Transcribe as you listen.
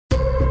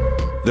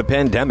The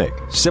pandemic,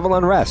 civil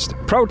unrest,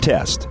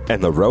 protest,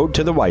 and the road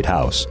to the White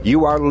House.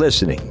 You are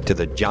listening to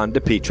The John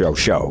DePetro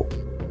Show.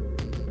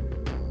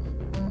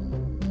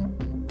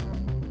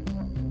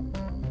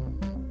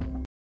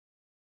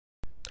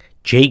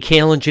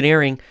 JKL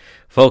Engineering.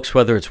 Folks,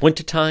 whether it's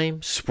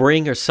wintertime,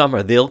 spring, or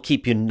summer, they'll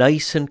keep you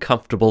nice and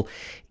comfortable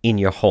in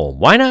your home.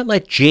 Why not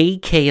let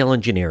JKL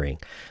Engineering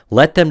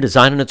let them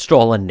design and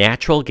install a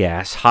natural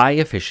gas,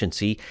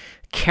 high-efficiency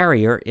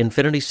Carrier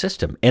Infinity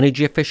system?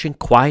 Energy efficient,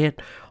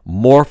 quiet,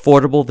 more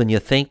affordable than you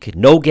think.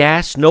 No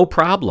gas, no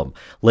problem.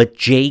 Let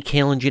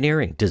JKL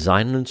Engineering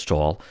design and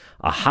install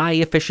a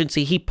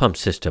high-efficiency heat pump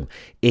system,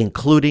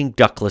 including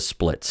ductless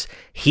splits.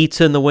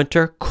 Heats in the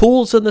winter,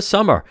 cools in the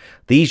summer.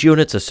 These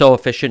units are so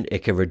efficient,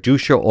 it can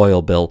reduce your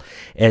oil bill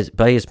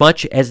by as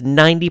much as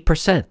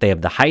 90%. They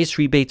have the highest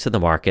rebates in the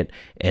market,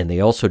 and they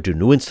also do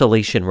new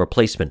installation and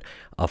replacement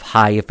of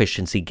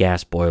high-efficiency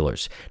gas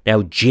boilers.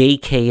 Now,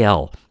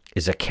 JKL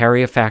is a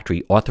Carrier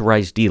Factory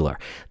authorized dealer.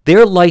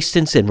 They're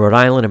licensed in Rhode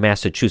Island and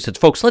Massachusetts.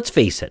 Folks, let's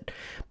face it.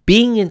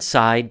 Being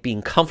inside,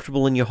 being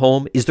comfortable in your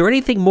home, is there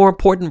anything more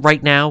important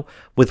right now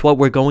with what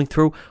we're going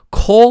through?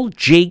 Call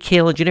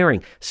JKL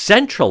Engineering.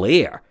 Central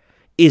Air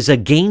is a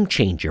game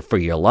changer for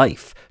your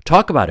life.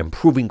 Talk about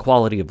improving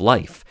quality of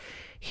life.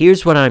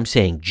 Here's what I'm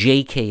saying.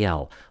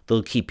 JKL,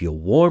 they'll keep you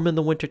warm in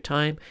the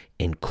wintertime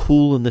and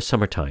cool in the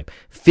summertime.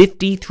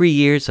 53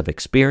 years of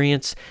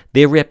experience.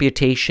 Their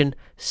reputation,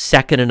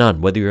 second to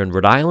none. Whether you're in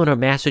Rhode Island or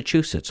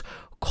Massachusetts,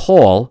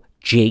 call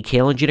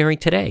JKL Engineering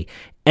today.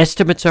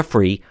 Estimates are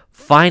free.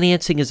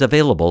 Financing is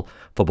available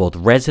for both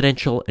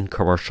residential and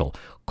commercial.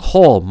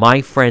 Call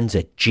my friends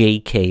at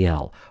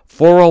JKL,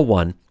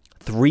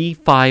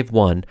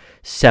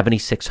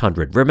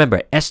 401-351-7600.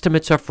 Remember,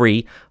 estimates are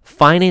free.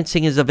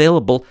 Financing is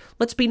available.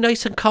 Let's be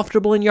nice and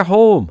comfortable in your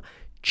home.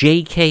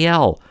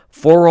 JKL,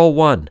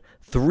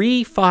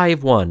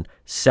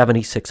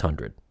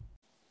 401-351-7600.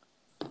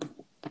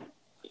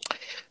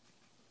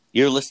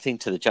 You're listening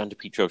to the John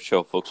DePetro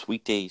Show, folks.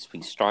 Weekdays,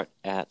 we start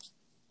at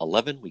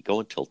 11. We go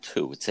until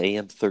 2. It's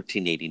AM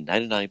 1380,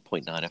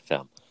 99.9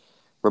 FM.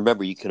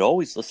 Remember, you can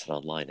always listen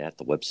online at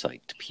the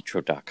website,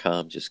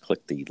 depetro.com. Just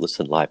click the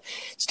Listen Live.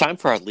 It's time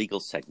for our legal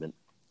segment.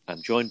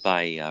 I'm joined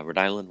by Rhode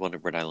Island, one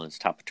of Rhode Island's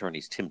top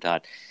attorneys, Tim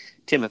Dodd.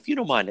 Tim, if you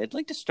don't mind, I'd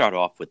like to start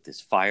off with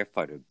this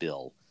firefighter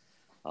bill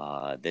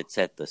that's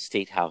at the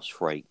State House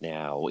right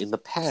now. In the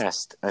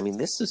past, I mean,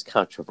 this is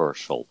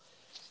controversial.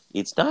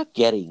 It's not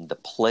getting the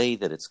play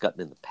that it's gotten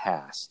in the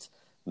past,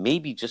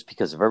 maybe just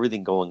because of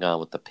everything going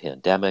on with the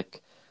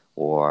pandemic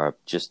or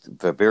just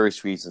for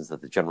various reasons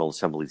that the General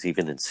Assembly is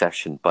even in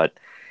session. But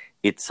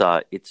it's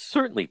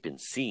certainly been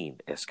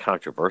seen as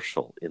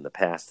controversial in the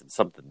past and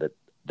something that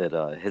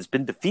has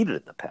been defeated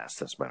in the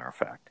past, as a matter of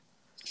fact.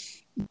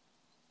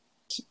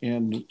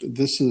 And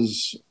this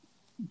is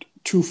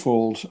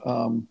twofold.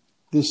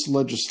 This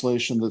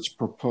legislation that's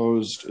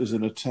proposed is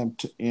an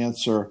attempt to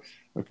answer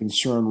a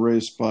concern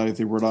raised by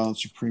the Rhode Island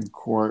Supreme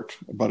Court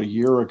about a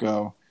year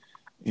ago.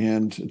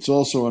 And it's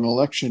also an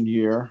election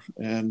year,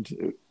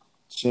 and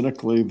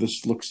cynically,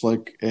 this looks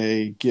like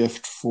a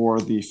gift for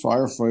the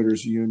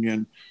firefighters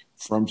union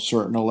from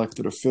certain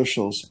elected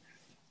officials.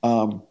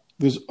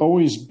 There's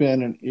always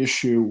been an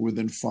issue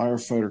within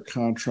firefighter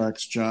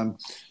contracts, John,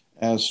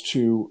 as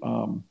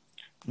to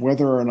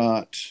whether or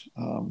not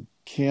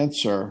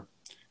cancer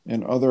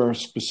and other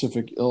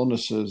specific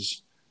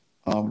illnesses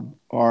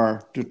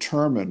are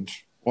determined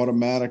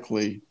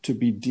automatically to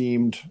be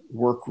deemed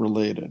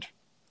work-related.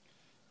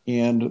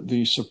 And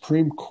the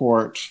Supreme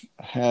Court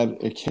had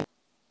a case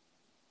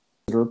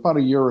about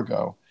a year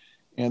ago,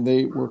 and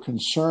they were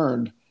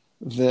concerned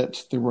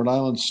that the Rhode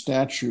Island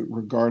statute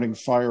regarding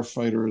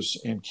firefighters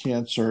and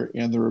cancer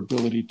and their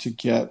ability to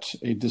get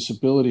a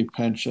disability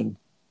pension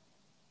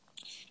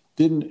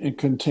didn't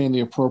contain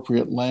the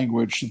appropriate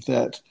language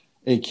that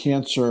a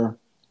cancer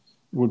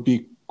would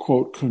be,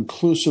 quote,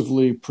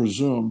 conclusively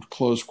presumed,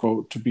 close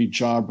quote, to be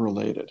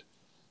job-related.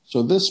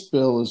 So this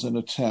bill is an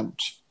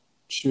attempt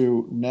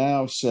to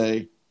now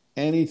say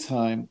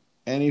anytime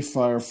any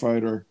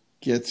firefighter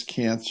gets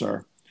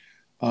cancer,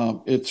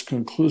 it's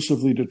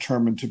conclusively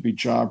determined to be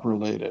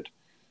job-related.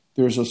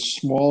 There's a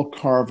small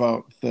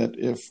carve-out that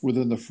if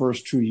within the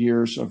first 2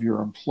 years of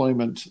your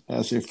employment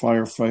as a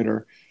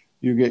firefighter,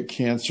 you get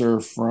cancer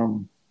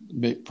from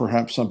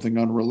perhaps something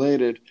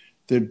unrelated,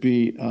 there'd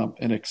be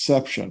an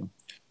exception.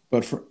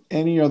 But for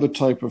any other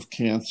type of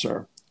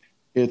cancer,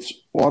 it's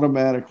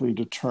automatically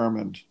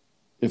determined,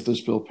 if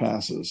this bill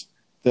passes,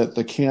 that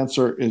the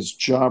cancer is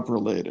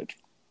job-related.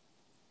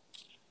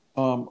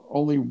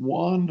 Only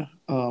one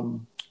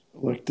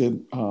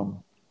elected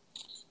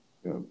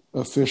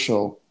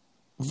official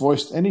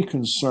voiced any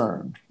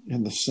concern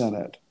in the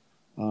Senate.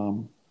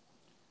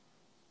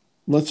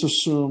 Let's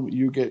assume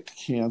you get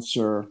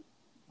cancer.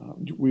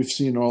 We've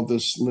seen all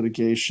this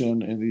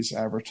litigation and these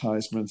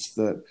advertisements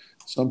that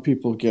some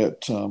people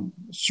get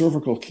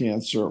cervical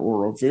cancer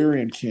or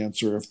ovarian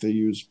cancer if they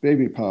use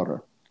baby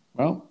powder.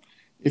 Well,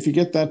 if you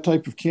get that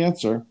type of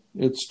cancer,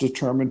 it's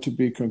determined to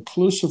be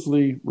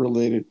conclusively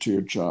related to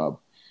your job.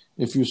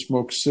 if you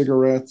smoke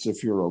cigarettes,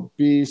 if you're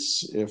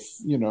obese, if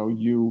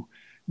you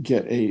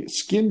get a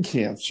skin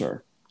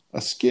cancer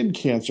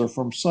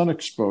from sun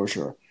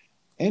exposure,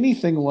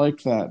 anything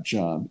like that,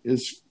 John,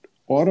 is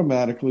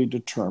automatically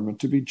determined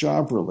to be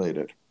job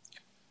related.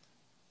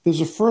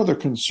 There's a further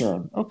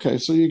concern. Okay,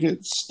 so you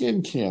get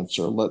skin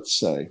cancer, let's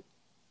say.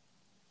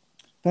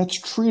 That's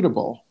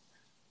treatable.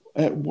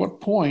 At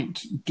what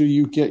point do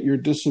you get your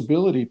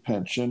disability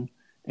pension?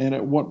 And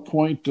at what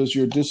point does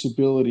your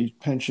disability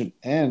pension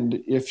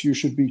end if you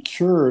should be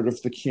cured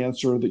of the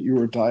cancer that you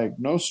were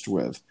diagnosed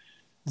with?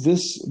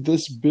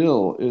 This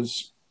bill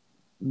is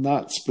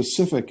not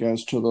specific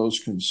as to those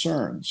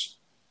concerns.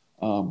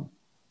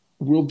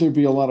 Will there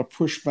be a lot of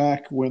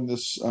pushback when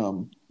this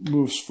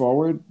moves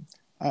forward?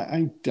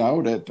 I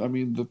doubt it. I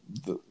mean,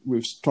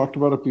 we've talked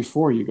about it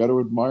before. You got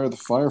to admire the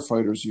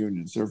firefighters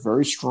unions. They're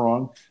very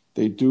strong.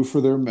 They do for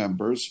their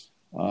members.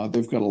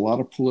 They've got a lot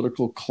of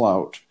political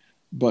clout.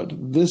 But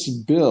this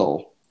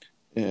bill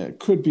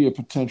could be a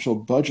potential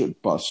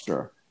budget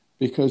buster,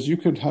 because you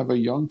could have a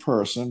young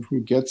person who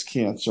gets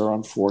cancer,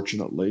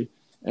 unfortunately,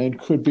 and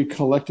could be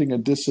collecting a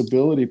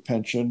disability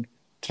pension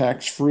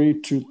tax-free,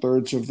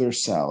 2/3 of their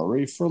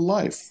salary for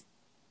life.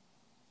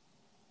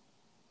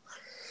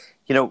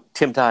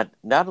 Tim Dodd,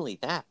 not only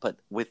that, but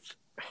with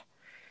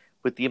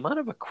the amount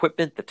of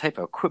equipment, the type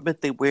of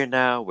equipment they wear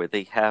now, where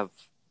they have,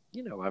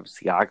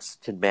 obviously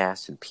oxygen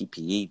masks and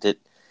PPE, that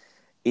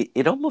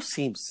it almost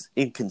seems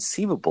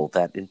inconceivable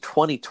that in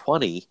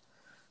 2020,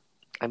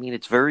 I mean,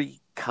 it's very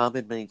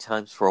common many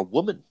times for a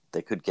woman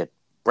that could get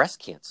breast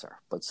cancer.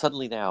 But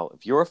suddenly now,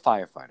 if you're a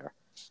firefighter,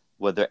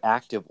 whether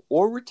active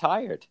or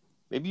retired,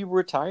 maybe you were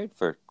retired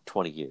for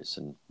 20 years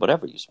and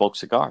whatever, you smoke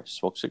cigars,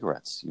 smoke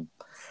cigarettes, you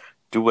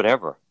do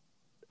whatever,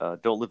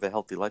 don't live a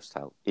healthy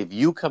lifestyle. If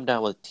you come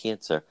down with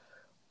cancer,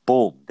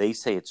 boom, they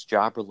say it's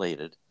job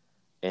related,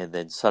 and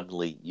then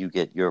suddenly you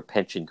get your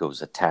pension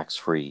goes a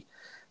tax-free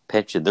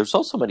pension. There's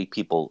also many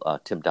people,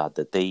 Tim Dodd,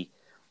 that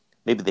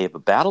maybe they have a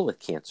battle with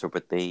cancer,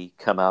 but they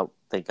come out,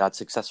 thank God,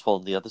 successful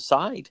on the other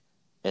side,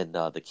 and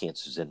the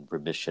cancer's in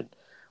remission.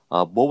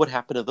 What would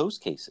happen in those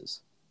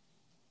cases?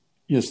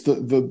 Yes,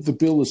 the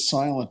bill is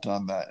silent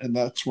on that, and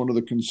that's one of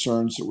the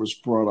concerns that was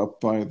brought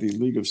up by the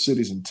League of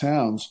Cities and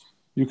Towns.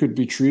 You could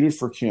be treated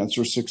for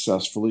cancer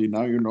successfully.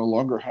 Now you no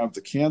longer have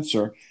the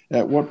cancer.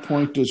 At what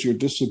point does your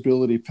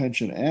disability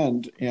pension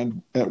end,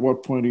 and at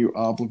what point are you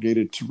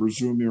obligated to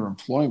resume your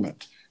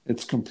employment?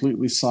 It's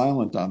completely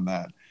silent on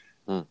that.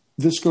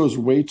 This goes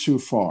way too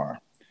far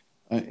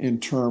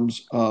in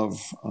terms of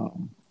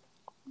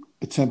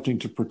attempting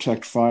to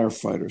protect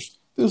firefighters.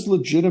 There's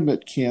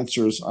legitimate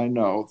cancers, I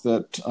know,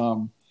 that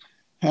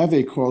have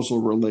a causal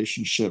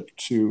relationship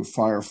to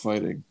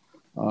firefighting.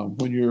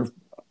 When you're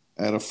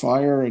at a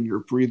fire and you're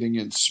breathing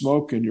in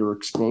smoke and you're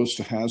exposed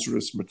to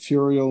hazardous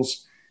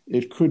materials,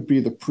 it could be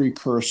the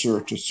precursor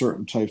to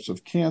certain types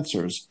of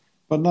cancers,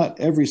 but not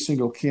every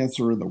single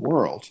cancer in the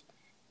world.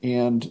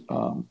 And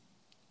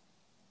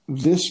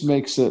this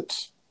makes it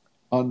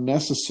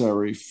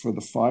unnecessary for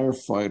the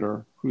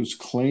firefighter who's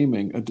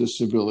claiming a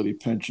disability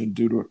pension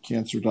due to a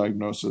cancer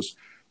diagnosis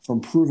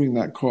from proving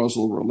that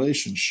causal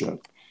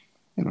relationship.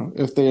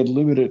 If they had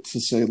limited it to,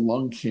 say,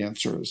 lung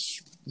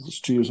cancers,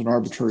 just to use an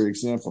arbitrary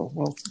example,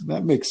 well,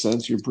 that makes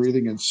sense. You're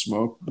breathing in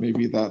smoke.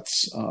 Maybe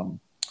that's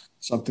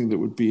something that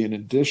would be an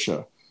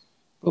indicia.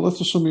 But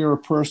let's assume you're a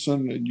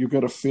person and you've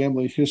got a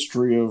family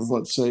history of,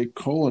 let's say,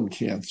 colon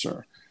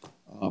cancer.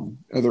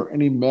 Are there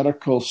any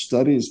medical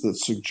studies that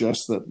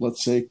suggest that,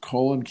 let's say,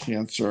 colon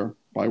cancer,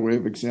 by way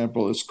of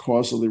example, is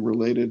causally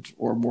related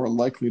or more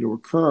likely to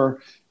occur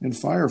in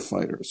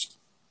firefighters?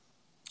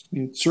 I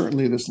mean,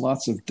 certainly there's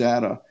lots of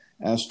data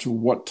as to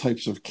what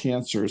types of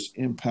cancers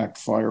impact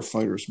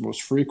firefighters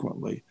most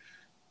frequently.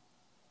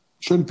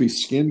 Shouldn't be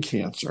skin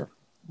cancer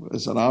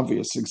as an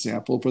obvious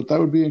example, but that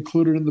would be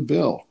included in the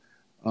bill.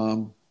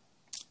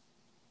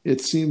 It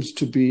seems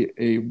to be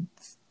a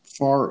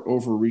far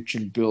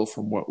overreaching bill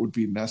from what would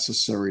be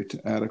necessary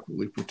to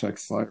adequately protect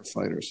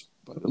firefighters.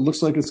 But it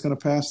looks like it's going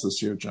to pass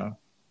this year, John.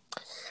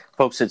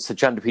 Folks, it's the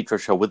John DePetro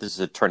Show with his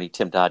attorney,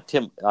 Tim Dodd.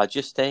 Tim,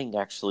 just staying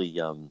actually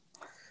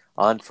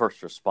on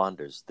first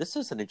responders, this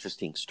is an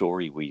interesting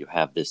story where you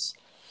have this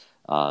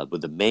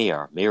with the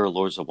mayor. Mayor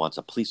Elorza wants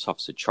a police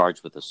officer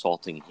charged with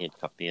assaulting a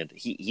handcuffed man.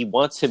 He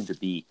wants him to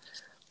be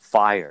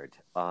fired.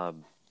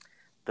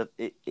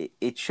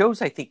 It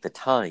shows, I think, the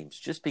times,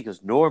 just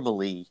because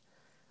normally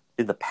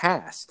in the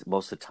past,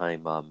 most of the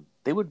time,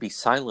 they would be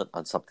silent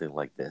on something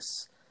like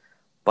this.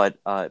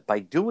 But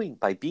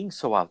by being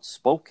so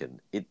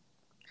outspoken, it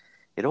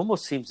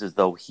almost seems as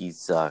though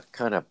he's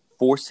kind of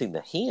forcing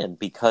the hand,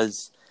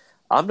 because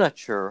I'm not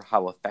sure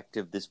how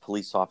effective this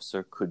police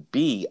officer could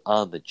be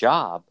on the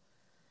job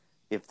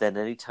if then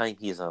anytime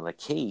he is on a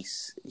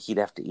case, he'd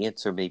have to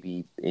answer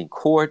maybe in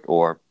court,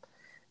 or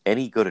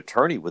any good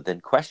attorney would then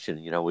question,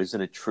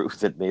 isn't it true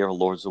that Mayor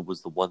Elorza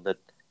was the one that,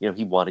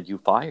 he wanted you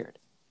fired?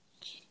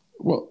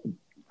 Well,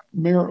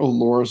 Mayor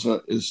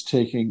Elorza is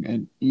taking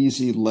an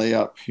easy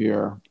layup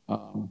here.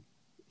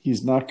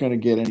 He's not going to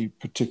get any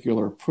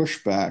particular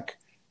pushback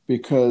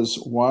because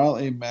while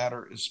a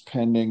matter is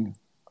pending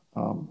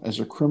as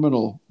a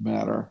criminal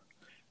matter,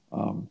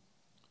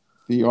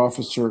 the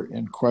officer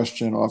in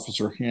question,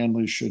 Officer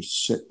Hanley, should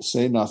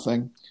say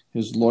nothing.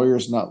 His lawyer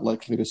is not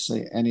likely to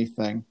say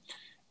anything.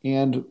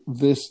 And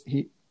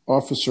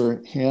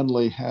Officer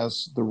Hanley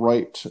has the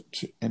right to,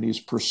 and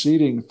he's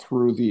proceeding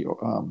through the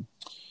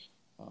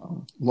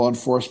law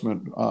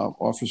enforcement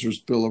officer's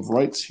Bill of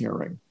Rights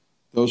hearing.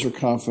 Those are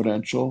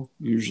confidential.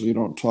 Usually you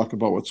don't talk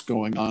about what's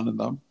going on in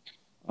them.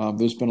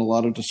 There's been a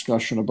lot of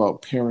discussion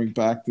about paring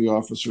back the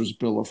officer's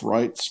Bill of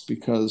Rights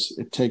because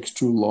it takes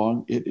too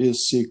long. It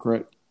is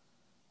secret.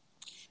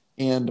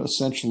 And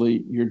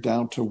essentially you're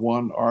down to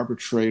one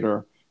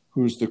arbitrator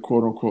who's the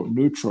quote-unquote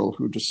neutral,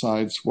 who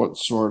decides what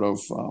sort of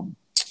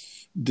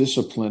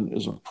discipline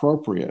is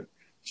appropriate.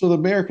 So the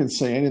mayor can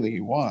say anything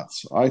he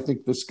wants. I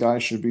think this guy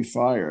should be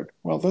fired.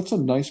 Well, that's a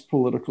nice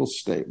political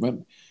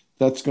statement.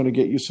 That's going to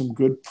get you some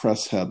good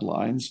press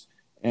headlines.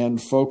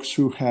 And folks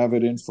who have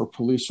it in for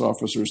police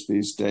officers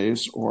these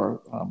days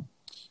or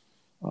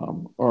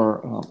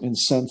are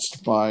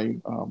incensed by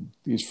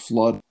these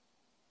floods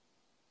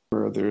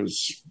where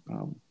there's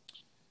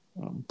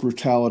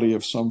brutality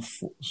of some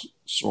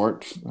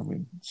sort. I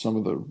mean, some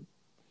of the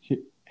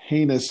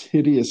heinous,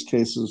 hideous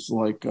cases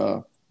like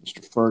Mr.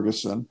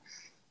 Ferguson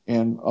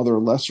and other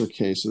lesser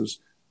cases.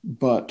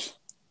 But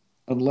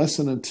unless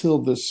and until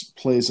this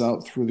plays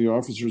out through the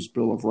officer's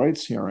Bill of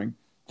Rights hearing,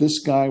 this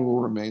guy will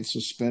remain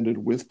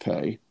suspended with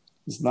pay.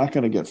 He's not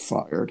going to get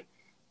fired.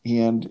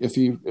 And if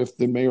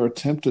the mayor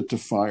attempted to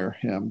fire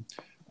him,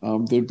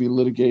 there'd be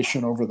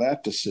litigation over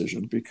that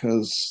decision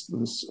because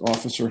this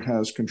officer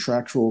has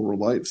contractual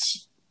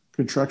rights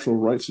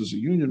as a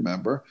union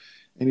member,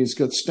 and he's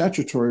got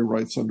statutory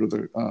rights under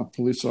the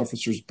police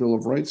officer's Bill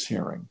of Rights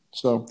hearing.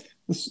 So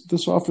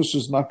this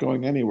officer's not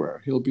going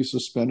anywhere. He'll be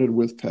suspended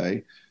with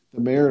pay.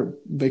 The mayor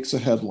makes a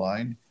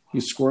headline.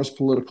 He scores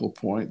political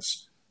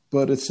points,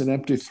 but it's an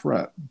empty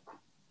threat.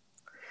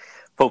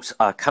 Folks,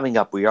 coming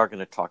up, we are going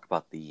to talk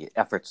about the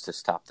efforts to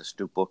stop this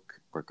new book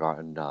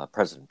regarding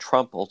President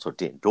Trump, also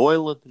Dan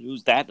Doyle in the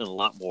news, that and a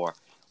lot more.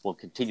 We'll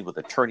continue with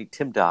attorney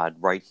Tim Dodd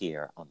right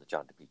here on the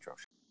John DePetro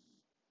Show.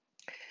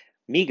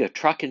 MEGA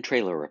Truck and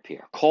Trailer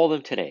Repair. Call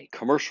them today.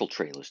 Commercial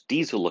trailers,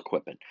 diesel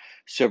equipment,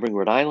 serving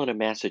Rhode Island and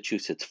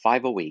Massachusetts,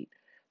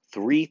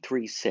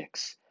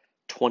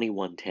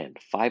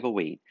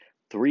 508-336-2110.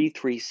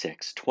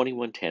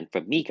 508-336-2110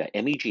 for MEGA,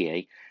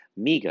 M-E-G-A,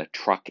 MEGA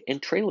Truck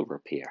and Trailer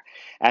Repair.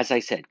 As I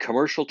said,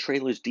 commercial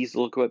trailers,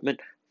 diesel equipment,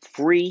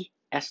 free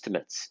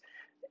estimates,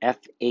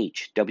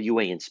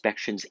 FHWA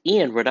inspections,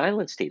 and Rhode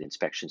Island State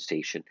Inspection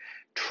Station,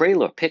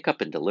 trailer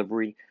pickup and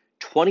delivery,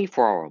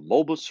 24-hour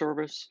mobile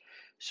service,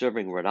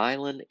 serving Rhode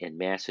Island and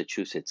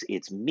Massachusetts.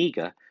 It's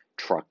MEGA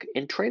Truck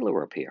and Trailer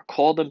Repair.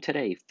 Call them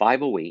today,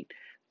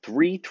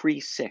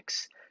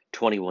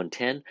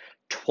 508-336-2110,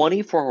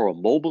 24-hour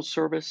mobile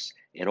service,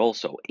 and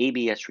also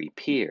ABS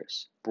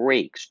repairs,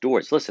 brakes,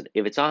 doors. Listen,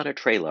 if it's on a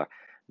trailer,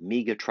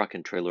 MEGA Truck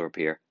and Trailer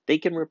Repair, they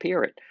can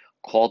repair it.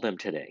 Call them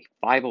today,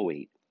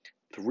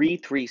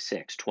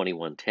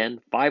 508-336-2110,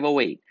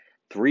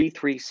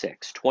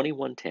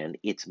 508-336-2110.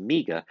 It's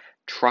MEGA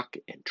Truck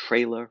and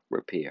Trailer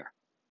Repair.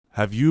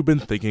 Have you been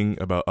thinking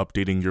about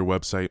updating your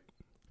website?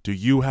 Do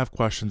you have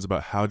questions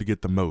about how to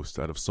get the most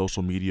out of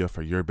social media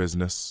for your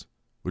business?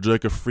 Would you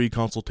like a free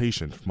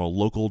consultation from a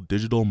local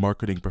digital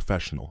marketing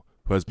professional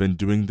who has been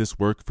doing this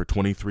work for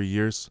 23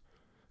 years?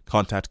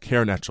 Contact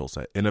Karen Etchels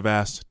at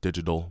Innovast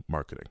Digital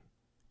Marketing.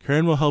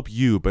 Karen will help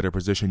you better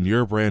position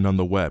your brand on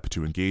the web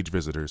to engage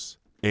visitors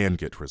and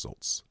get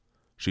results.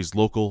 She's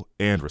local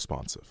and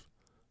responsive.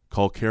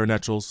 Call Karen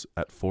Etchels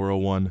at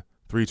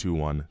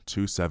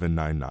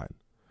 401-321-2799.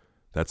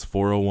 That's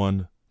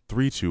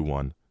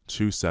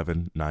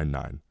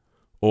 401-321-2799.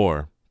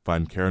 Or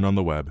find Karen on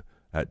the web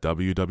at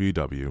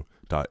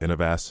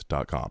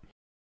www.innovast.com.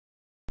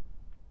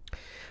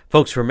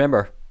 Folks,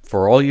 remember,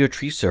 for all your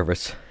tree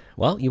service,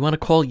 well, you want to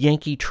call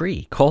Yankee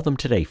Tree. Call them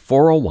today,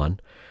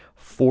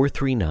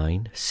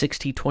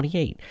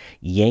 401-439-6028.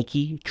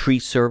 Yankee Tree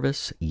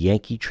Service,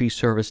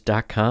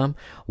 yankeetreeservice.com.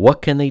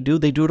 What can they do?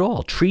 They do it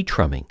all. Tree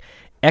trimming,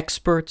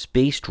 experts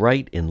based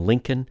right in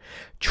Lincoln,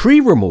 tree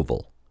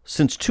removal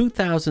since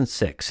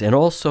 2006, and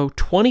also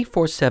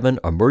 24/7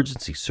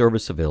 emergency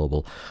service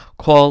available.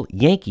 Call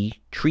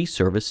Yankee Tree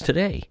Service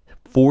today,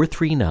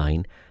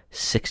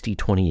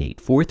 439-6028.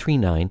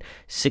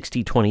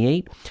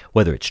 439-6028.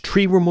 Whether it's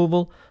tree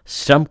removal,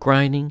 stump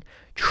grinding,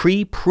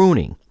 tree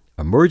pruning,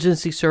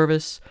 emergency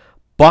service,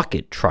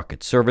 bucket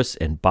trucket service,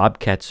 and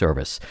bobcat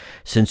service.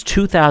 Since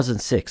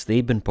 2006,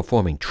 they've been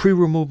performing tree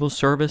removal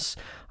service.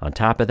 On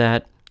top of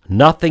that,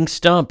 nothing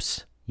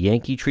stumps.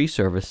 Yankee Tree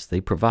Service,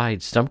 they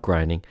provide stump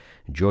grinding.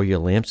 Enjoy your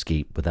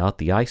landscape without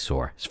the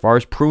eyesore. As far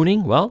as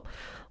pruning, well,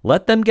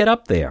 let them get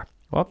up there.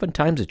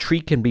 Oftentimes a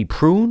tree can be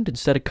pruned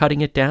instead of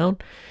cutting it down.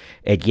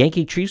 At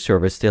Yankee Tree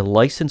Service, their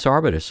licensed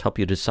arborists help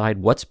you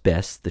decide what's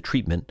best, the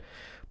treatment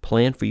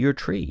plan for your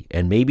tree.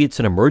 And maybe it's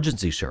an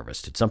emergency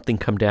service. Did something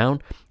come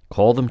down?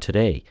 Call them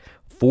today,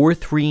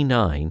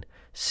 439-6028.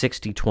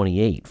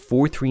 6028,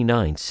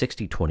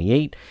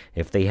 439-6028.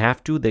 If they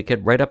have to, they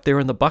get right up there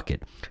in the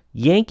bucket.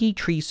 Yankee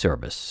Tree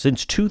Service,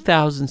 since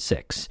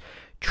 2006.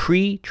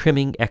 Tree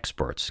trimming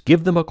experts.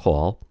 Give them a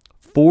call,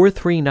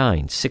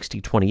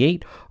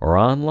 439-6028, or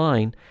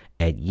online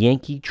at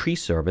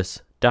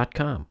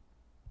yankeetreeservice.com.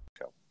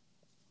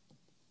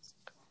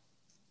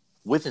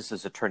 With us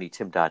is attorney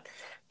Tim Dodd.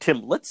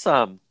 Tim, let's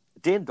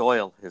Dan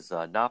Doyle has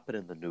not been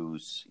in the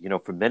news. You know,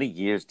 for many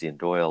years, Dan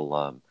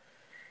Doyle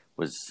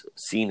was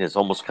seen as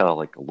almost kind of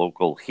like a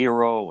local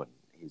hero, and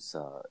his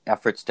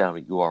efforts down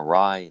at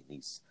URI and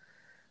these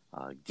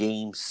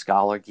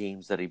scholar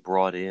games that he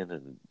brought in,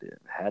 and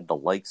had the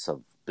likes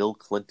of Bill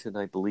Clinton,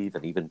 I believe,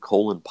 and even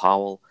Colin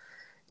Powell,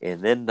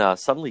 and then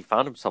suddenly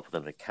found himself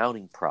with an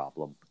accounting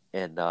problem.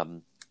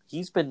 And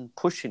he's been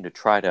pushing to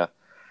try to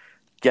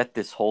get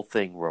this whole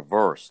thing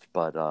reversed.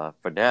 But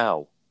for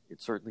now,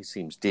 it certainly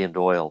seems Dan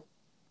Doyle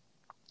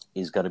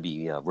is going to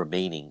be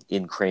remaining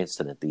in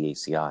Cranston at the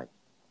ACI.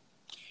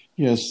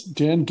 Yes,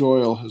 Dan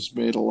Doyle has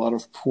made a lot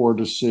of poor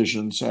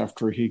decisions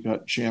after he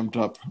got jammed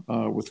up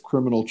with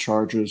criminal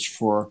charges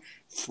for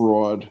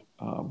fraud,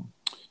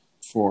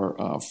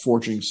 for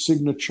forging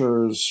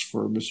signatures,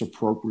 for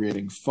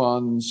misappropriating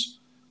funds,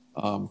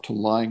 to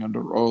lying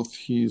under oath.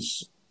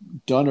 He's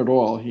done it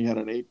all. He had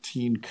an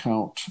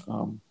 18-count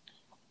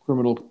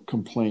criminal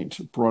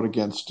complaint brought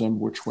against him,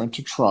 which went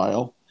to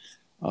trial.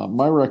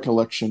 My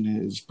recollection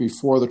is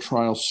before the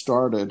trial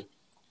started,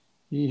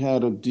 he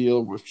had a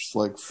deal which was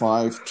like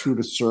 5-2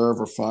 to serve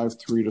or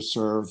 5-3 to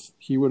serve.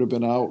 He would have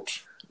been out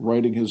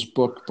writing his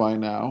book by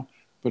now,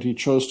 but he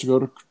chose to go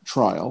to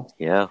trial.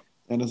 Yeah.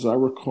 And as I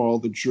recall,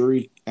 the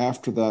jury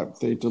after that,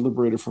 they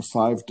deliberated for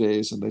 5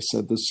 days, and they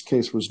said this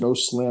case was no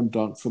slam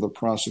dunk for the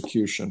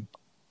prosecution.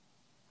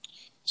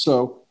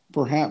 So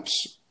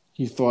perhaps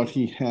he thought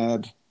he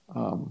had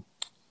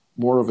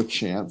more of a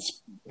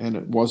chance, and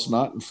it was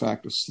not, in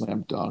fact, a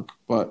slam dunk,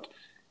 but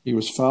he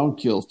was found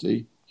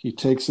guilty. He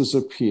takes his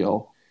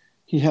appeal.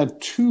 He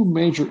had two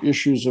major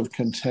issues of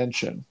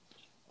contention.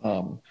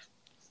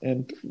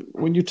 And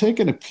when you take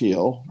an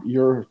appeal,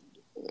 you're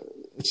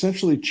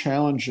essentially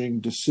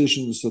challenging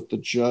decisions that the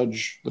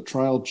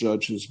trial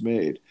judge has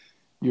made.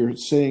 You're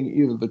saying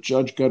either the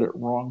judge got it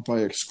wrong by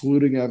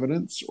excluding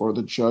evidence or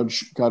the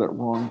judge got it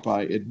wrong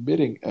by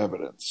admitting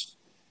evidence.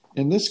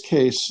 In this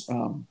case,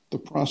 the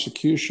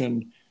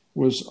prosecution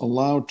was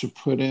allowed to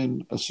put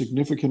in a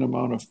significant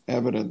amount of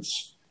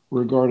evidence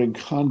regarding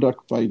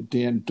conduct by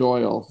Dan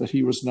Doyle that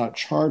he was not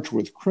charged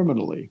with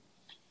criminally.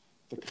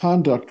 The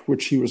conduct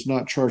which he was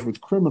not charged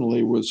with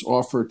criminally was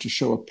offered to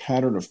show a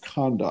pattern of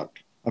conduct,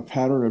 a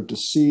pattern of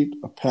deceit,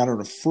 a pattern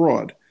of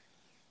fraud.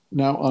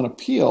 Now, on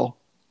appeal,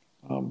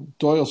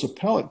 Doyle's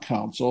appellate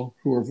counsel,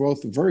 who are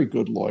both very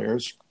good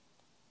lawyers,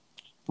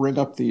 bring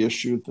up the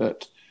issue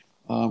that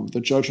the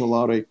judge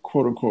allowed a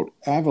quote-unquote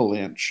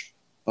avalanche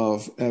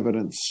of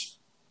evidence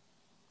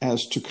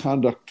as to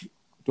conduct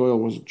Doyle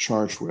wasn't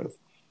charged with.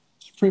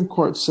 The Supreme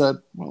Court said,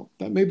 well,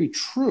 that may be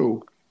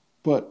true,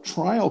 but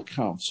trial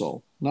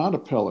counsel, not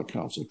appellate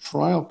counsel,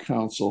 trial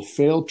counsel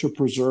failed to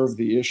preserve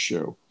the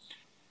issue.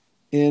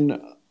 In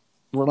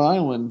Rhode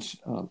Island,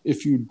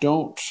 if you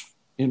don't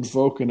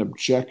invoke an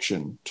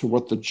objection to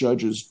what the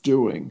judge is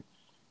doing,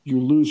 you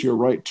lose your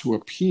right to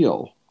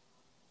appeal.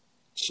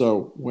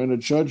 So when a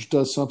judge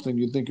does something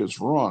you think is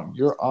wrong,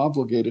 you're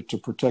obligated to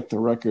protect the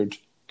record,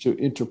 to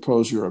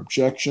interpose your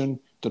objection,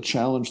 to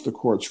challenge the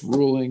court's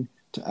ruling,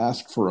 to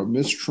ask for a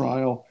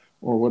mistrial,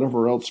 or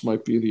whatever else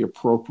might be the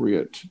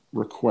appropriate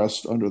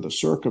request under the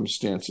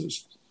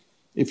circumstances.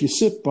 If you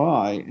sit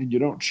by and you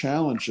don't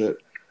challenge it,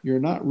 you're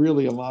not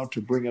really allowed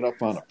to bring it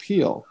up on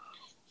appeal.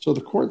 So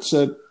the court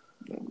said,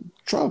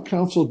 trial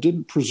counsel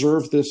didn't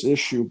preserve this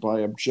issue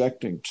by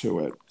objecting to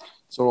it.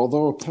 So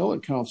although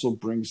appellate counsel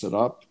brings it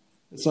up,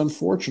 it's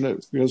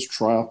unfortunate because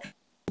trial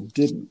counsel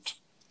didn't.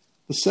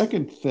 The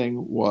second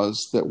thing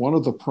was that one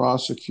of the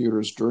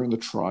prosecutors during the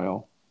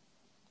trial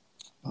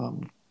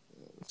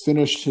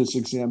finished his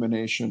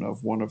examination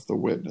of one of the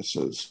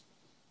witnesses.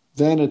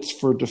 Then it's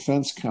for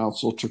defense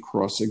counsel to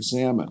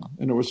cross-examine,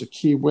 and it was a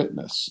key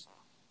witness.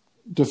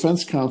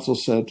 Defense counsel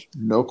said,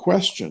 no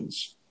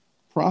questions.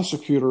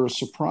 Prosecutor is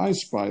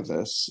surprised by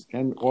this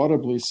and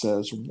audibly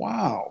says,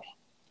 wow.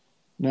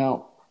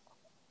 Now,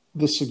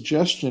 the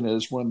suggestion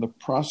is when the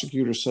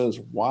prosecutor says,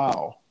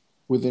 wow,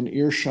 within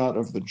earshot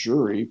of the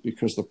jury,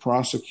 because the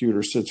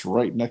prosecutor sits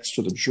right next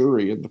to the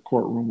jury in the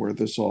courtroom where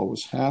this all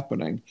was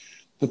happening,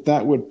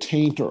 that would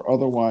taint or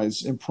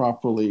otherwise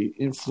improperly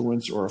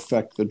influence or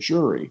affect the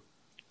jury.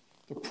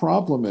 The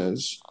problem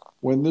is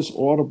when this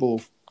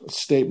audible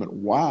statement,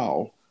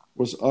 wow,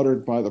 was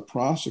uttered by the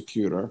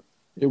prosecutor,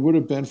 it would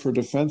have been for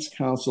defense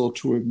counsel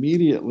to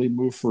immediately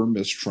move for a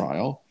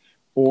mistrial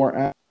or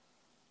ask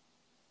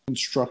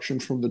instruction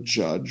from the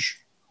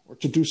judge or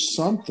to do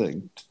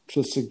something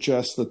to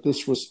suggest that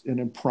this was an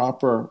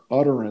improper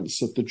utterance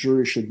that the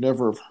jury should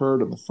never have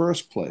heard in the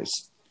first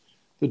place.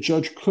 The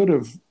judge could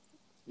have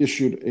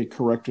issued a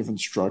corrective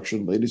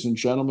instruction. Ladies and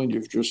gentlemen,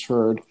 you've just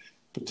heard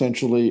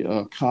potentially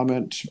a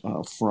comment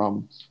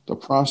from the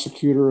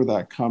prosecutor.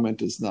 That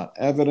comment is not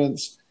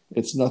evidence.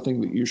 It's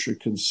nothing that you should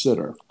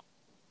consider.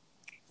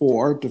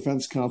 Or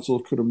defense counsel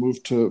could have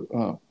moved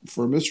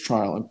for a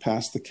mistrial and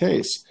passed the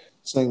case,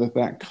 saying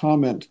that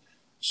comment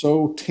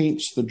so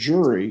taints the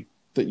jury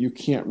that you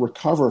can't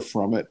recover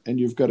from it, and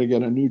you've got to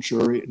get a new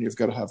jury, and you've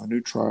got to have a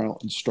new trial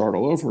and start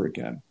all over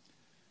again.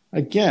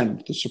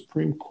 Again, the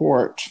Supreme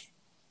Court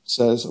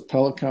says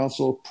appellate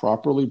counsel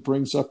properly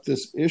brings up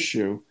this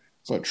issue,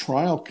 but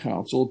trial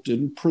counsel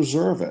didn't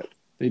preserve it.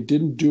 They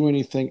didn't do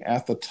anything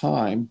at the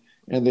time,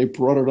 and they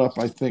brought it up,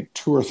 I think,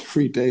 2 or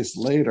 3 days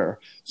later,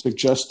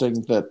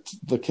 suggesting that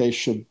the case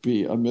should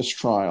be a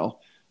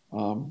mistrial.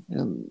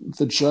 And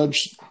the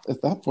judge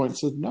at that point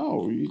said,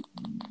 no,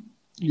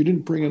 you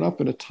didn't bring it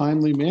up in a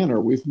timely manner.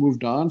 We've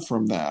moved on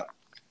from that.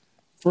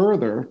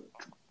 Further,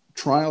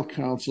 trial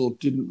counsel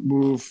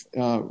didn't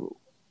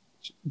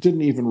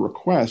even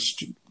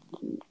request,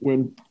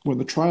 when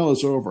the trial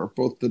is over,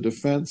 both the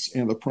defense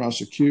and the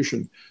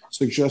prosecution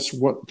suggest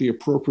what the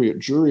appropriate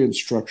jury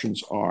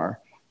instructions are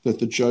that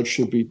the judge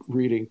should be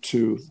reading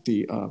to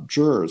the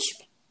jurors.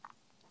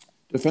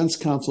 Defense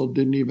counsel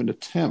didn't even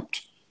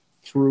attempt,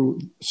 through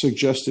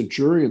suggested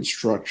jury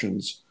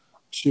instructions,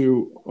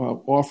 to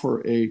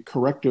offer a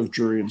corrective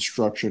jury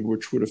instruction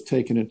which would have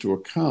taken into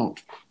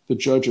account the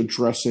judge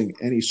addressing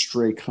any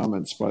stray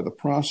comments by the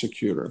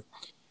prosecutor.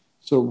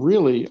 So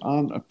really,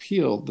 on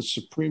appeal, the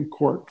Supreme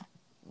Court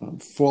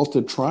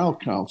faulted trial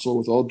counsel,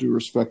 with all due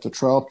respect to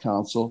trial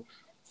counsel,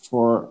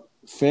 for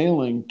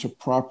failing to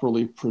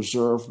properly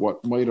preserve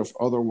what might have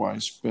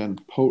otherwise been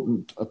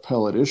potent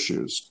appellate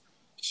issues.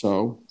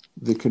 So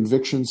the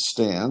conviction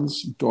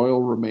stands.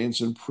 Doyle remains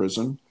in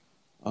prison.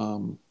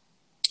 And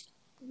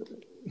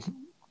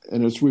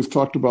as we've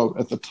talked about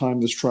at the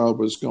time this trial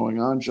was going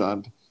on,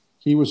 John,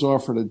 he was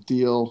offered a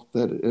deal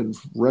that, in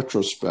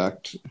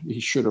retrospect,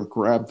 he should have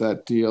grabbed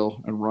that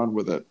deal and run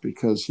with it,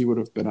 because he would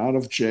have been out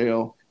of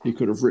jail. He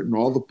could have written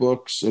all the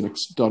books and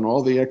done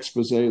all the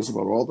exposés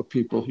about all the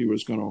people he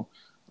was going to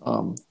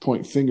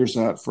point fingers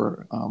at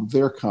for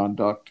their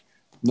conduct.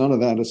 None of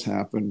that has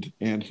happened,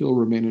 and he'll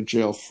remain in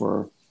jail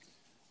for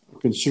a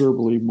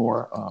considerably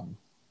more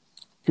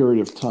period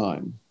of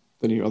time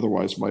than he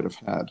otherwise might have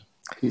had.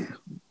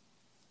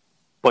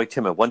 Boy,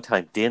 Tim, at one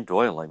time, Dan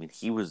Doyle, I mean,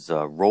 he was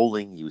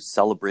rolling. He was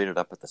celebrated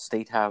up at the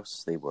State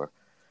House. They were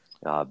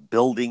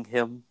building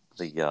him,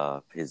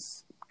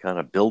 his kind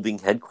of building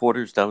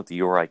headquarters down at the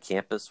URI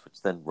campus,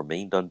 which then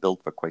remained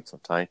unbuilt for quite some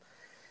time.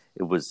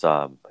 It was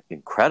an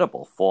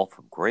incredible fall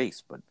from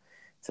grace, but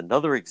it's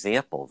another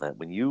example that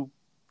when you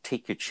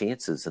take your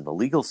chances in the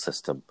legal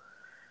system,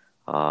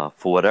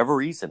 for whatever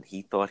reason,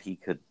 he thought he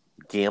could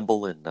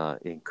gamble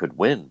and could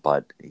win,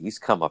 but he's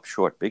come up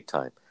short big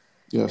time.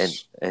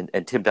 Yes.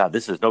 And Tim Dodd,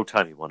 this is no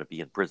time you want to be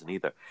in prison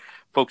either.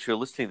 Folks, you're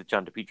listening to the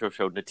John DePetro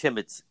Show. Now, Tim,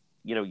 it's,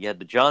 you had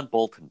the John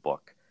Bolton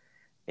book,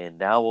 and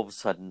now all of a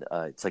sudden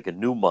it's like a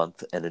new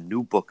month and a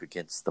new book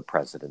against the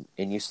president.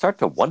 And you start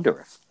to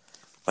wonder if,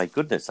 my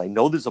goodness, I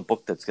know there's a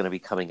book that's going to be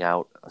coming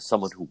out,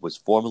 someone who was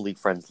formerly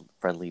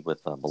friendly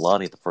with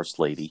Melania, the First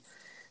Lady.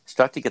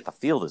 Start to get the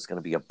feel there's going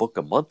to be a book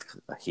a month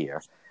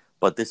here.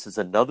 But this is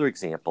another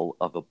example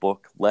of a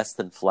book less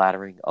than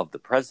flattering of the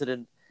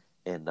president.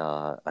 And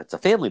it's a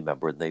family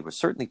member, and they were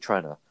certainly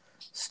trying to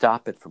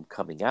stop it from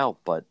coming out.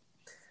 But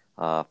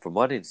from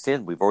what I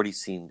understand, we've already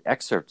seen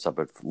excerpts of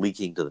it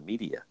leaking to the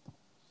media.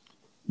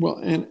 Well,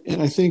 and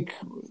I think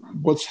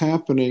what's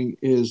happening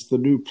is the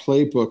new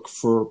playbook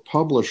for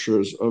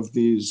publishers of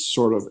these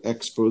sort of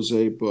expose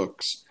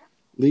books: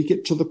 leak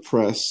it to the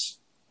press,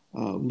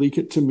 leak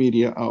it to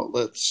media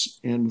outlets,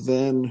 and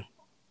then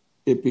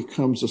it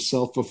becomes a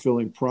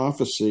self-fulfilling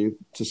prophecy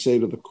to say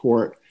to the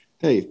court,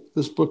 hey,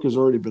 this book has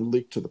already been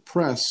leaked to the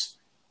press.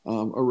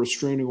 A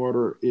restraining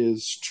order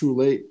is too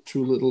late,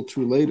 too little,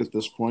 too late at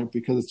this point,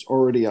 because it's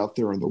already out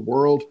there in the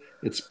world.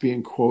 It's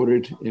being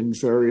quoted in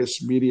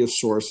various media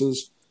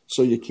sources.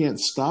 So you can't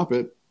stop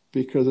it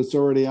because it's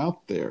already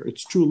out there.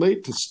 It's too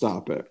late to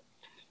stop it.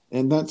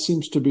 And that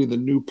seems to be the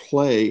new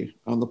play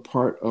on the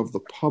part of the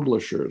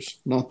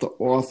publishers, not the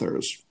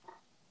authors.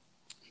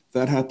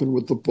 That happened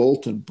with the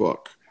Bolton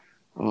book.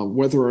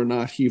 Whether or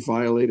not he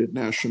violated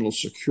national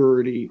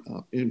security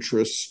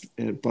interests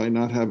by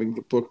not having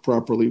the book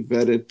properly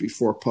vetted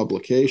before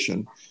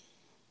publication,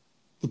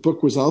 the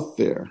book was out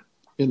there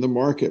in the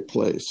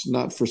marketplace,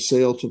 not for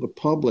sale to the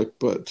public,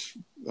 but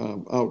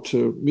out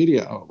to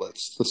media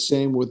outlets. The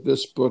same with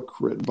this book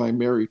written by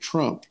Mary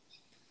Trump.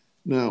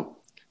 Now,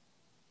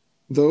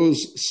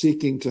 those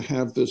seeking to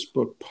have this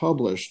book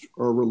published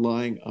are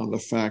relying on the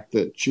fact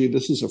that, gee,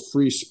 this is a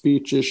free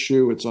speech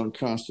issue. It's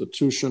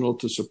unconstitutional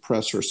to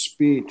suppress her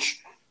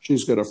speech.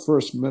 She's got a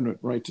First Amendment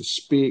right to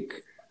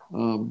speak.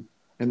 And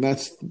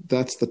that's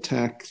the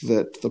tack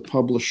that the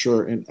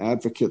publisher and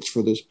advocates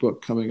for this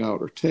book coming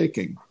out are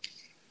taking.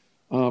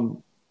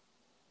 Trump's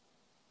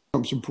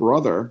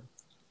brother,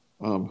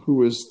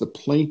 who is the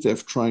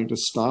plaintiff trying to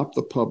stop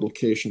the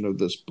publication of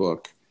this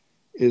book,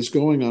 is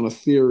going on a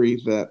theory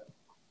that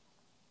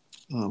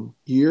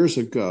years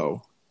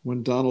ago,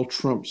 when Donald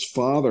Trump's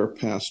father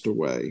passed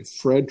away,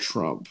 Fred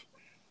Trump,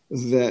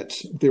 that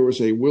there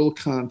was a will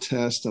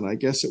contest, and I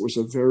guess it was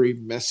a very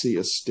messy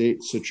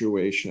estate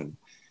situation.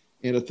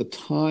 And at the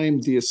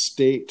time the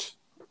estate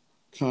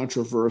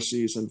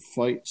controversies and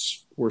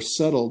fights were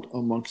settled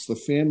amongst the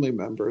family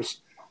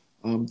members,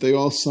 they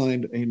all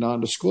signed a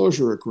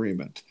non-disclosure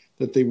agreement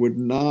that they would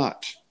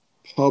not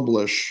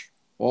publish,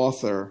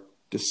 author,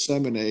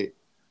 disseminate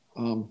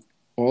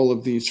all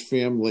of these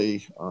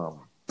family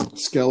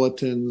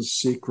skeletons,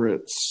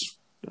 secrets,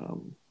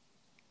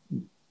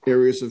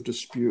 areas of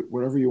dispute,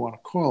 whatever you want to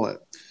call it.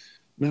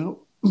 Now,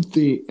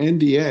 the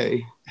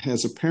NDA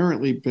has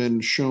apparently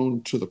been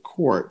shown to the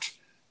court.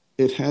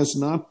 It has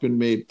not been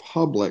made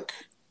public.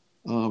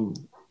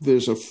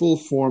 There's a full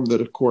form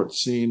that a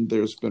court's seen.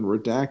 There's been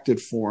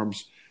redacted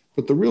forms.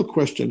 But the real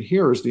question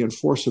here is the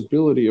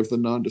enforceability of the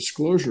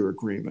non-disclosure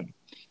agreement.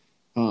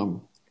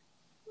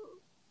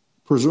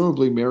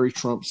 Presumably, Mary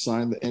Trump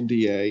signed the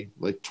NDA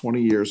like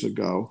 20 years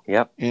ago.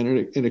 Yep.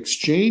 And in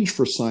exchange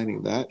for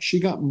signing that, she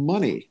got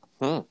money.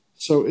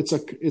 So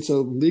it's a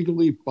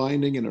legally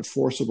binding and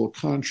enforceable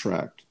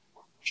contract.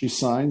 She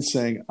signed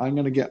saying, I'm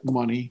going to get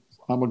money.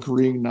 I'm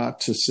agreeing not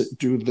to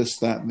do this,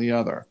 that, and the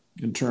other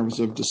in terms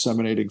of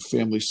disseminating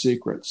family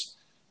secrets.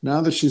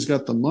 Now that she's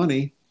got the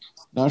money,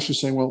 now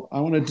she's saying, well,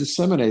 I want to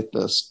disseminate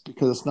this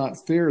because it's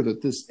not fair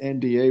that this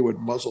NDA would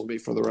muzzle me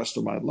for the rest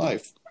of my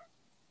life.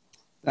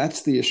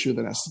 That's the issue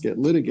that has to get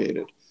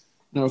litigated.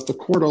 Now, if the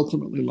court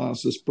ultimately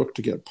allows this book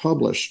to get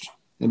published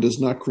and does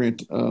not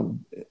grant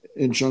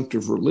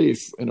injunctive relief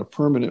in a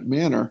permanent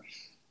manner,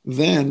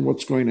 then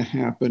what's going to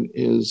happen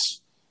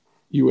is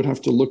you would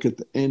have to look at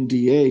the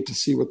NDA to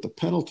see what the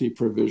penalty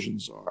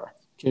provisions are.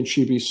 Can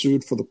she be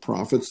sued for the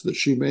profits that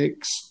she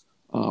makes?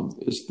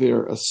 Is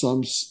there a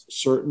sum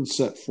certain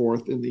set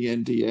forth in the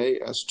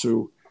NDA as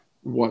to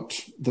what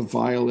the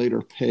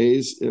violator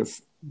pays if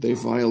they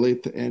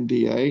violate the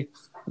NDA?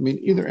 I mean,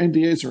 either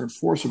NDAs are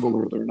enforceable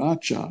or they're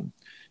not, John.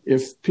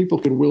 If people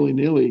can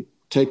willy-nilly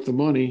take the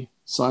money,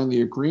 sign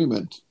the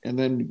agreement, and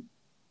then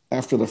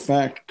after the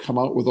fact come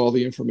out with all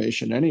the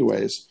information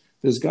anyways,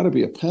 there's got to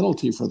be a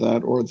penalty for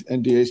that or the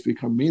NDAs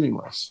become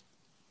meaningless.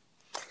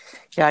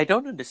 Yeah, I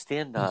don't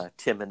understand,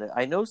 Tim, and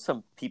I know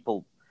some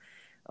people,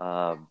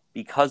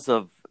 because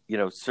of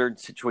certain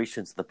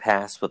situations in the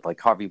past with like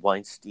Harvey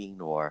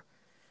Weinstein or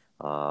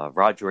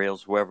Roger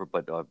Ailes, whoever,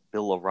 but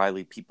Bill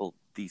O'Reilly, people,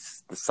 the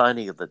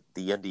signing of the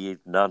NDA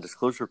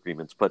non-disclosure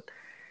agreements. But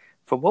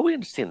from what we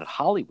understand in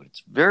Hollywood,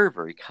 it's very,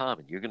 very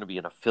common. You're going to be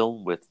in a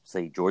film with,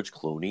 say, George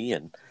Clooney,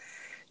 and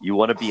you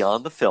want to be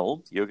on the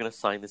film. You're going to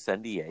sign this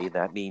NDA.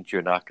 That means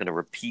you're not going to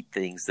repeat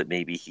things that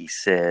maybe he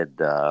said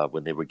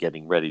when they were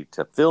getting ready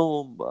to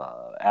film,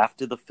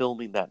 after the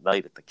filming that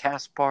night at the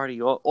cast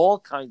party, all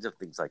kinds of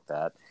things like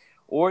that.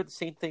 Or the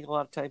same thing a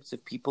lot of times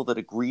if people that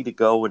agree to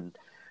go and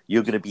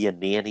you're going to be a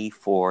nanny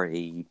for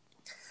a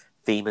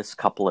famous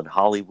couple in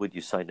Hollywood,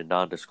 you signed a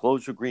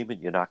non-disclosure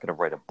agreement. You're not going to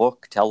write a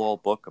book, tell-all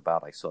book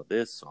about I saw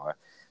this or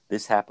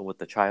this happened with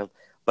the child.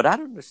 But I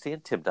don't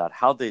understand, Tim Dodd,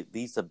 how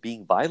these are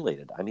being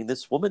violated. I mean,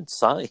 this woman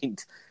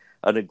signed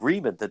an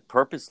agreement that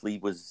purposely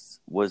was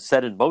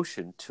set in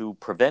motion to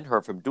prevent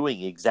her from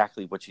doing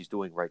exactly what she's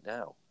doing right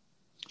now.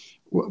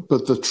 Well,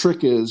 but the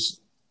trick is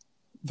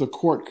the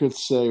court could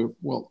say,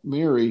 well,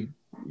 Mary,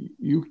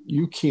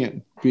 you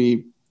can't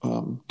be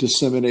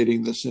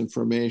disseminating this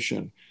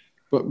information.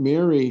 But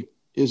Mary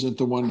isn't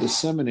the one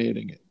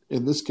disseminating it.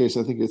 In this case,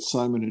 I think it's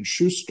Simon &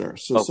 Schuster.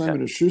 So okay.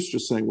 Simon & Schuster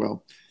is saying,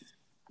 well,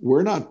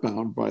 we're not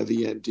bound by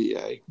the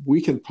NDA.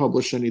 We can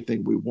publish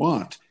anything we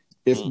want.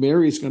 If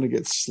Mary's going to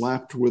get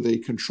slapped with a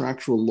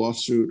contractual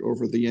lawsuit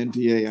over the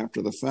NDA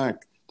after the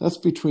fact, that's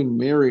between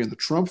Mary and the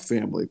Trump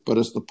family. But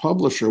as the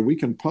publisher, we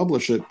can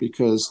publish it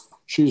because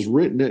she's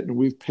written it and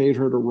we've paid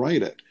her to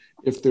write it.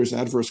 If there's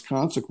adverse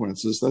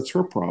consequences, that's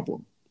her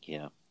problem.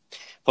 Yeah.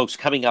 Folks,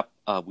 coming up,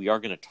 we are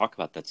going to talk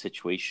about that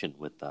situation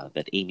with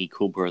that Amy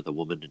Cooper, the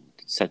woman in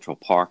Central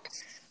Park,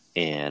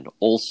 and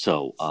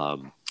also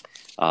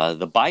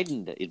the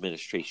Biden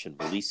administration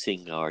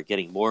releasing or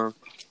getting more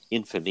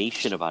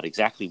information about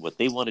exactly what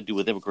they want to do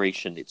with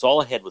immigration. It's all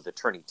ahead with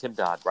attorney Tim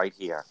Dodd right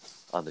here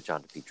on the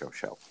John DePetro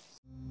Show.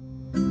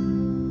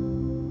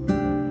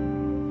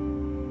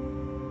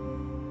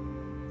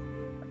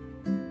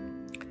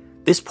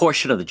 This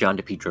portion of the John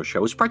DePetro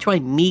Show is brought to you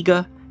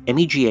by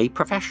MEGA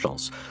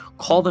Professionals.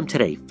 Call them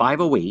today,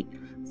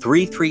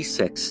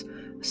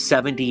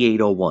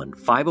 508-336-7801,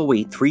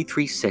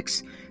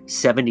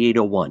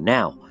 508-336-7801.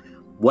 Now,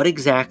 what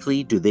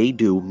exactly do they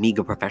do,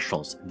 MEGA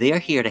Professionals? They're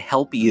here to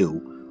help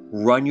you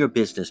run your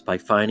business by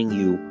finding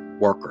you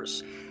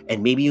workers.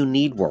 And maybe you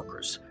need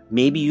workers.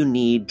 Maybe you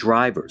need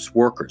drivers,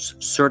 workers,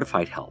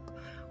 certified help,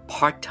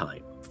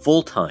 part-time,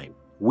 full-time,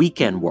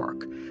 weekend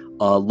work,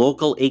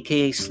 local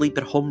aka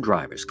sleep-at-home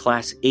drivers,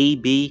 Class A,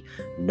 B,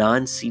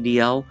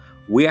 non-CDL,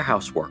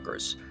 warehouse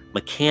workers,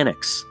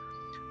 mechanics,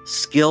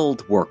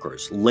 skilled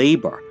workers,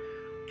 labor,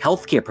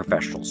 healthcare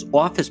professionals,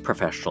 office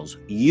professionals.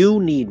 You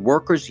need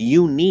workers.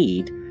 You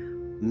need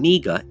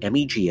MEGA,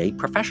 MEGA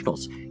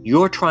Professionals.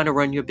 You're trying to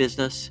run your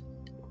business.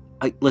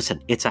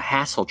 Listen, it's a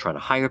hassle trying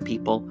to hire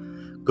people,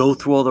 go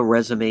through all the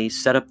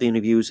resumes, set up the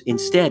interviews.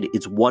 Instead,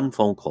 it's one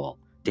phone call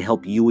to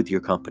help you with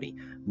your company.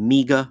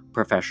 MEGA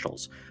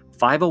Professionals,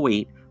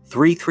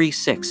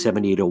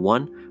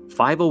 508-336-7801,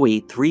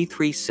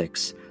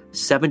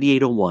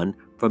 508-336-7801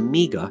 for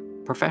MEGA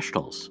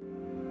Professionals.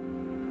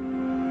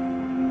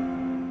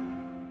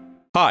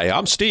 Hi,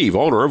 I'm Steve,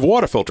 owner of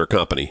Water Filter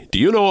Company. Do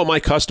you know what my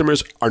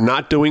customers are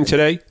not doing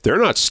today? They're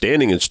not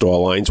standing in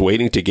store lines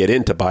waiting to get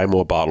in to buy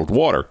more bottled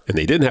water, and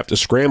they didn't have to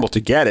scramble to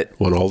get it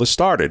when all this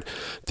started.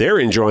 They're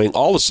enjoying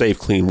all the safe,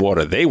 clean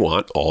water they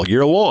want all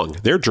year long.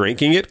 They're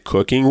drinking it,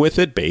 cooking with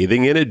it,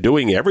 bathing in it,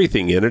 doing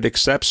everything in it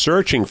except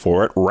searching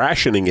for it,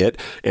 rationing it,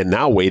 and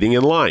now waiting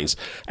in lines.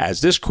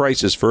 As this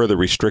crisis further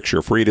restricts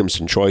your freedoms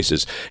and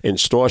choices and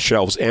store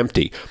shelves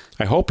empty,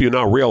 I hope you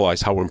now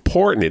realize how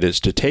important it is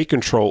to take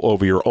control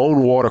over your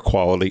own water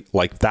quality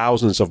like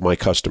thousands of my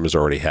customers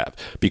already have.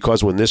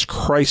 Because when this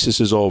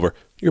crisis is over,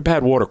 your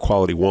bad water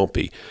quality won't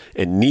be,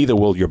 and neither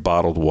will your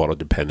bottled water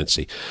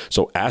dependency.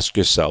 So ask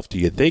yourself, do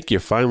you think you're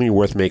finally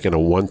worth making a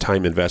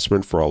one-time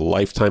investment for a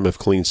lifetime of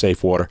clean,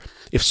 safe water?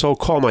 If so,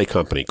 call my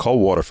company. Call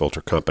Water Filter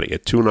Company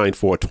at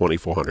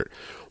 294-2400.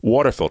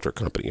 Water Filter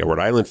Company, a Rhode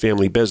Island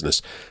family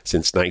business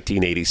since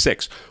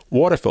 1986.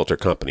 Water Filter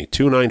Company,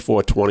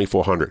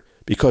 294-2400.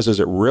 Because is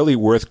it really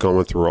worth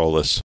going through all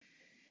this?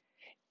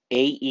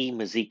 AE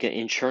Mazika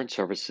Insurance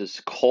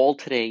Services. Call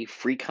today,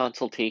 free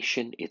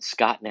consultation. It's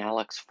Scott and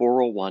Alex,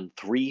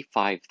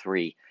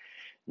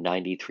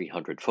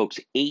 401-353-9300. Folks,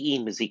 AE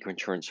Mazika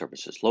Insurance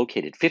Services,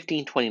 located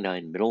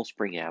 1529 Middle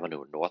Spring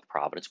Avenue in North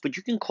Providence. But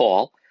you can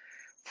call,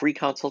 free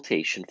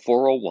consultation,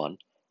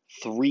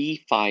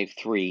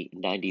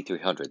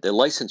 401-353-9300. They're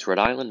licensed Rhode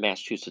Island,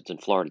 Massachusetts, and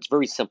Florida. It's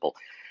very simple.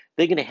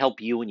 They're going to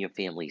help you and your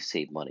family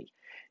save money.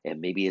 And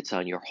maybe it's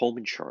on your home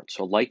insurance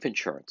or life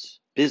insurance,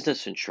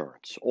 business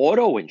insurance,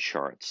 auto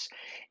insurance.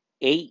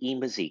 AE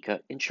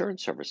Mazika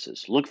Insurance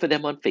Services. Look for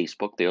them on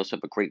Facebook. They also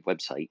have a great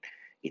website.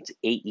 It's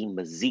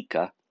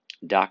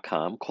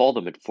aemazika.com. Call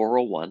them at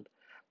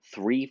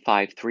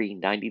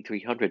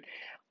 401-353-9300.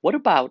 What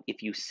about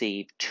if you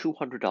save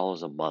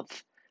 $200 a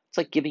month? It's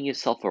like giving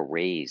yourself a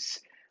raise.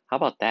 How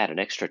about that? An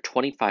extra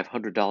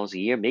 $2,500 a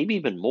year, maybe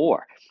even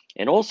more.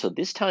 And also,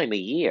 this time of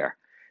year,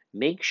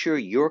 make sure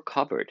you're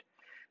covered.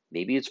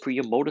 Maybe it's for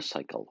your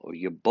motorcycle or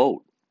your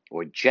boat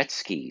or jet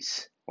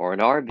skis or an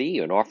RV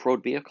or an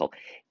off-road vehicle.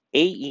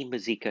 AE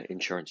Mazika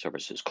Insurance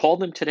Services. Call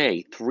them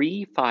today,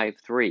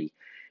 353-9300,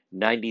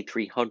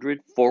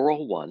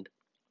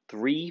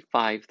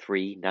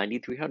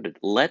 401-353-9300.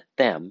 Let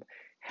them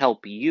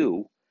help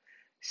you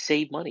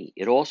save money.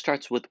 It all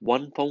starts with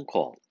one phone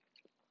call.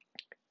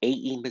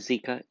 AE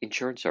Mazika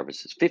Insurance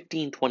Services,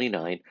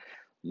 1529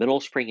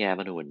 Middle Spring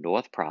Avenue in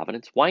North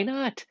Providence. Why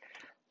not?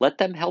 Let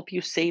them help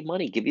you save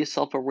money. Give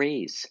yourself a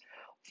raise.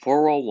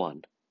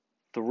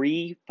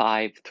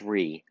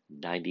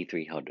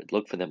 401-353-9300.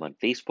 Look for them on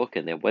Facebook,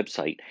 and their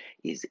website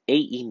is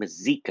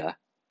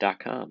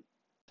aemazika.com.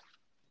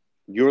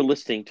 You're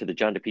listening to the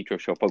John DePetro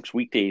Show, folks,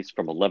 weekdays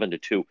from 11 to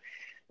 2.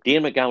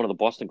 Dan McGowan of the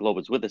Boston Globe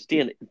is with us.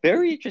 Dan,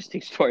 very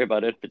interesting story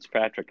about Ed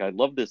Fitzpatrick. I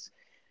love this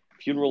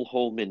funeral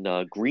home in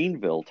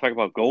Greenville. Talk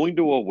about going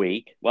to a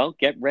wake. Well,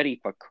 get ready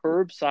for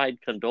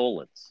curbside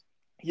condolence.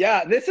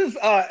 Yeah, this is,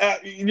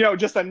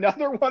 just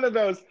another one of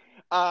those,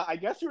 I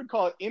guess you would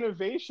call it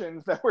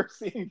innovations that we're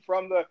seeing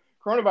from the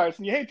coronavirus.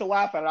 And you hate to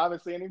laugh at it.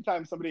 Obviously,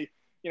 anytime somebody,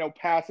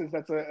 passes,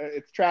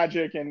 it's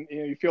tragic, and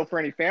you feel for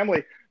any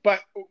family. But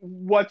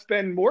what's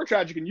been more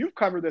tragic, and you've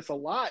covered this a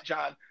lot,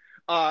 John,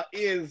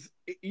 is,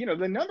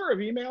 the number of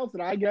emails that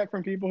I get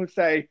from people who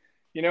say,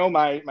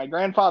 my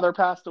grandfather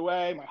passed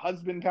away, my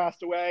husband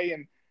passed away,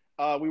 and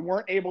we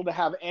weren't able to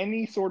have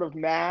any sort of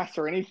mass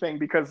or anything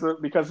because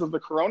of the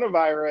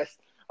coronavirus.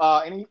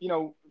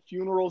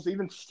 Funerals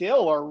even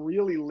still are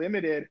really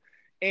limited.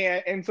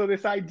 And so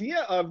this idea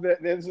of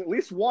there's at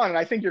least one, and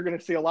I think you're going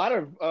to see a lot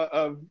of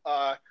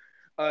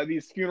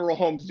these funeral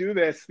homes do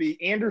this.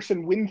 The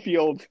Anderson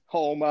Winfield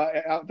home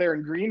out there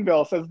in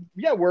Greenville says,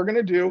 yeah, we're going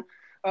to do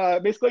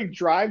basically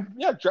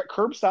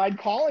curbside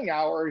calling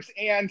hours.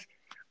 And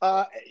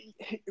but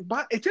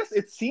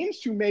it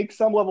seems to make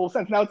some level of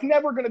sense. Now, it's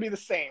never going to be the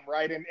same,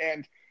 right?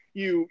 And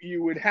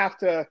you would have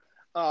to,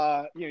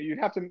 you'd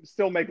have to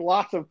still make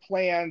lots of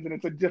plans, and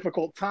it's a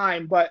difficult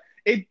time, but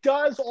it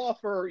does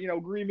offer,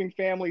 grieving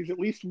families at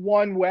least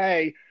one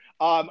way,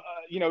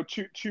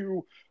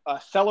 to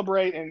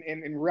celebrate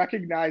and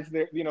recognize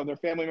their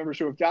family members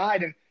who have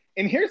died.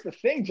 And here's the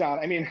thing, John,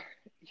 I mean,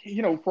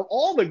 for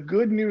all the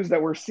good news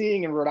that we're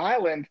seeing in Rhode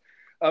Island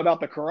about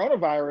the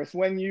coronavirus,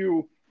 when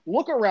you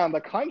look around the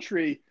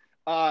country,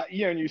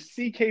 and you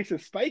see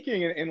cases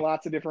spiking in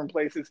lots of different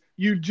places,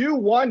 you do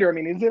wonder, I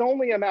mean, is it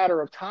only a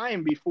matter of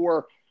time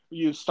before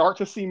you start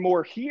to see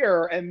more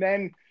here? And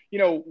then,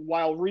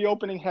 while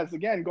reopening has,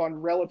 again, gone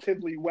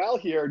relatively well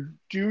here,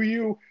 do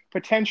you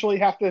potentially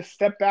have to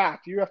step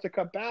back? Do you have to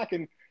cut back?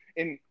 And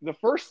the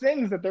first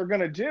things that they're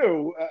going to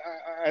do,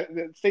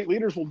 that state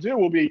leaders will do,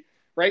 will be,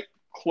 right,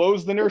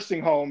 close the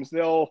nursing homes.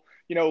 They'll,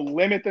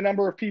 limit the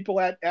number of people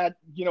at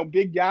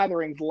big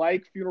gatherings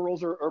like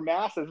funerals or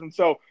masses. And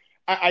so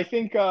I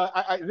think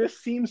this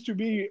seems to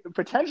be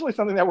potentially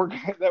something that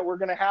we're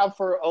going to have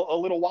for a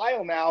little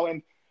while now.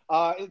 And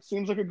it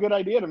seems like a good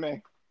idea to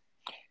me.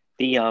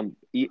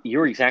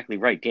 You're exactly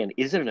right, Dan.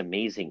 Isn't it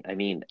amazing? I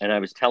mean, and I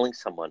was telling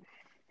someone,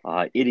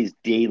 it is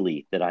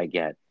daily that I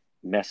get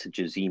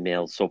messages,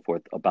 emails, so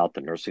forth about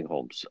the nursing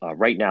homes.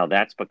 Right now,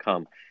 that's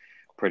become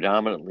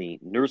predominantly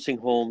nursing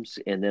homes,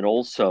 and then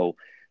also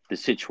the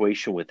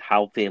situation with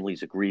how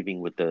families are grieving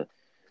with the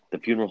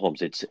funeral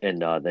homes.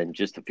 Then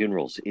just the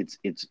funerals.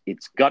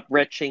 It's gut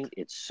wrenching.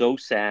 It's so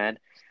sad.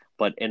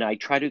 And I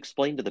try to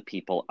explain to the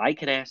people, I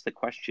can ask the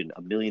question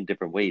a million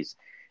different ways.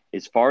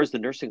 As far as the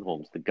nursing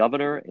homes, the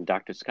governor and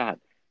Dr. Scott,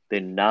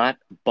 they're not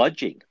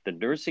budging. The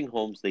nursing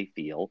homes, they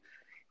feel,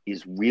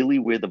 is really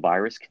where the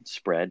virus can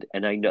spread.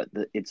 And I know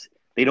that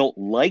they don't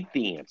like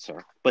the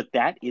answer, but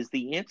that is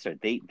the answer.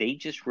 They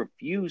just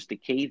refuse to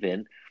cave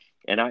in.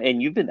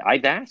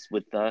 I've asked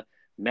with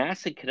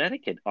Mass and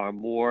Connecticut are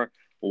more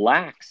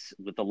lax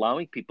with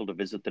allowing people to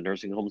visit the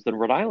nursing homes than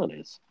Rhode Island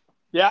is.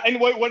 Yeah, and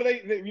what do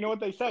they? You know what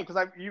they say? Because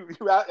I've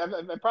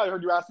probably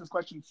heard you ask this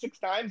question 6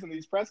 times in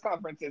these press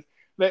conferences.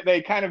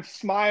 They kind of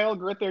smile,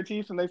 grit their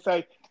teeth, and they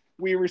say,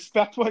 "We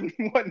respect what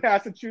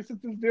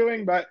Massachusetts is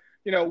doing, but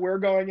we're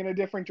going in a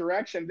different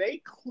direction."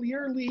 They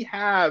clearly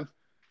have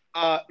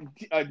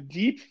a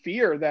deep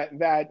fear that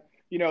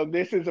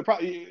this is a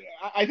problem.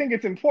 I think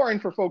it's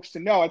important for folks to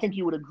know. I think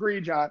you would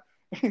agree, John.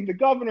 The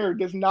governor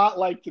does not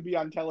like to be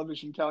on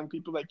television telling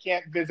people they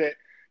can't visit,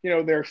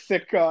 their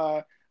sick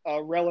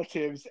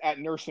relatives at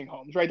nursing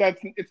homes, right?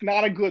 It's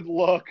not a good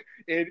look.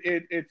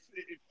 It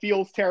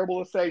feels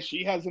terrible to say.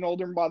 She has an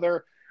older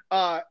mother,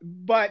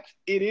 but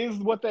it is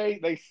what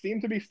they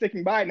seem to be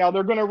sticking by. Now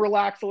they're going to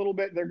relax a little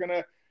bit. They're going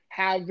to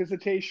have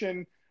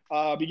visitation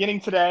beginning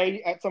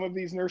today at some of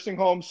these nursing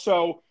homes.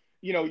 So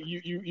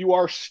you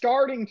are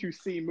starting to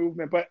see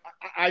movement, but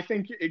I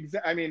think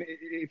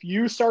if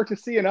you start to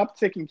see an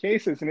uptick in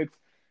cases, and it's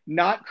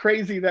not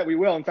crazy that we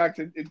will. In fact,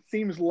 it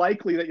seems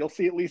likely that you'll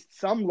see at least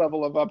some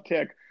level of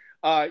uptick.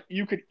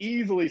 You could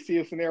easily see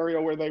a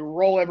scenario where they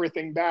roll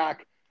everything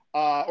back,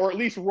 or at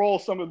least roll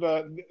some of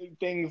the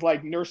things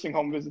like nursing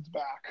home visits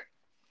back.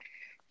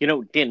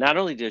 Dan, not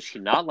only does she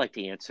not like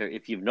the answer,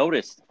 if you've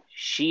noticed,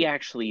 she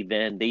actually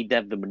they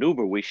have the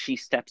maneuver where she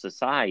steps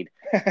aside,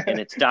 and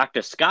it's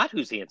Dr. Scott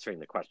who's answering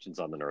the questions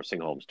on the nursing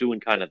homes,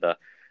 doing kind of the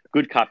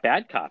good cop,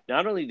 bad cop.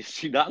 Not only does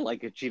she not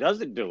like it, she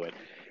doesn't do it.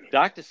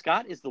 Dr.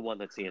 Scott is the one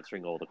that's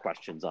answering all the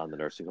questions on the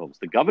nursing homes.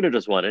 The governor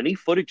doesn't want any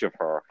footage of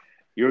her.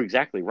 You're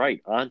exactly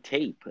right. On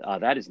tape.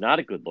 That is not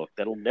a good look.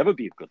 That'll never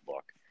be a good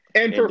look.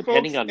 And for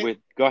depending folks, on where,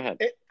 go ahead.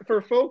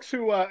 For folks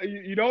who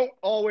you don't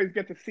always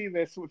get to see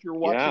this if you're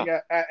watching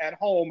at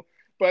home,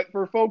 but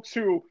for folks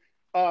who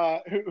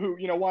want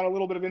a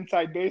little bit of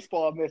inside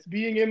baseball on this,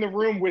 being in the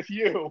room with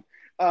you,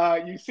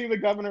 you see the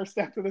governor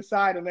step to the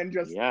side and then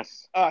just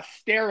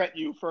stare at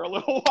you for a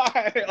little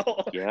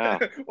while. Yeah.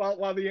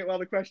 while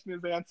the question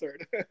is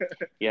answered.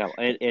 Yeah,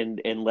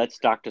 and let's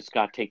Dr.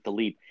 Scott take the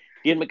lead.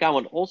 Dan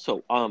McGowan,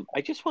 also,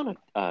 I just want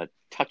to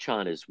touch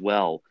on as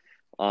well.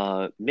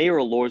 Mayor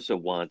Elorza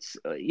wants,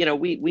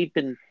 we've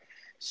been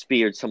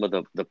spared some of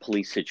the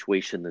police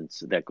situation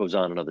that goes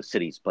on in other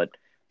cities, but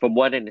from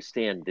what I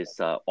understand, this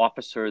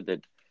officer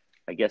that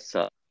I guess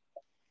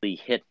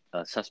hit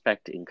a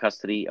suspect in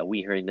custody, are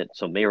we hearing that?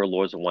 So Mayor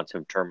Elorza wants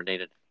him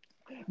terminated?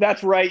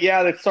 That's right.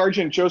 Yeah, that's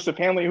Sergeant Joseph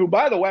Hanley, who,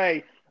 by the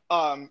way,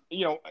 I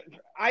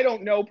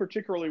don't know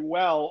particularly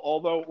well,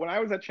 although when I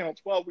was at Channel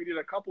 12, we did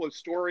a couple of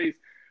stories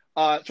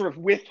sort of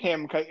with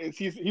him, because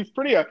he's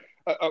pretty a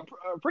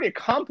pretty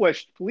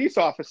accomplished police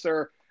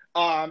officer.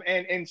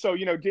 And so,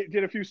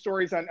 did a few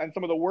stories on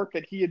some of the work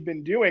that he had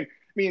been doing.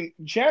 I mean,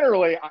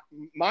 generally,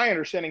 my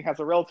understanding has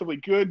a relatively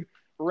good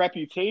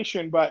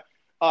reputation, but,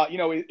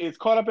 is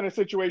caught up in a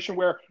situation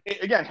where,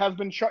 again,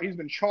 he's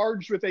been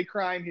charged with a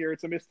crime here.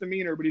 It's a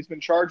misdemeanor, but he's been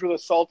charged with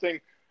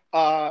assaulting,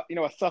 a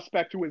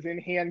suspect who was in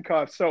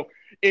handcuffs. So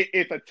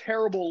it's a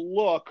terrible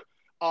look.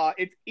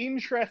 It's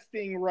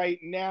interesting right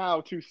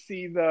now to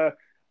see the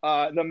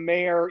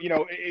mayor,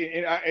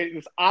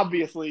 it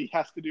obviously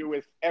has to do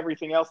with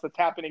everything else that's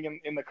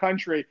happening in the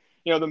country.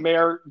 The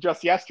mayor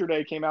just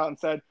yesterday came out and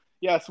said,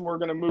 yes, we're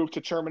going to move to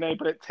terminate,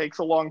 but it takes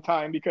a long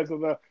time because of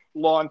the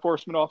Law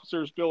Enforcement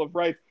Officers Bill of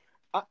Rights.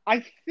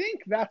 I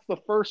think that's the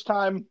first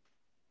time.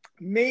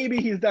 Maybe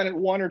he's done it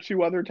one or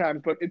two other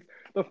times, but it's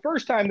the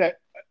first time that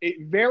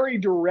it very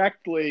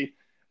directly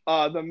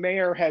the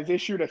mayor has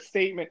issued a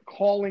statement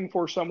calling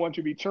for someone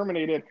to be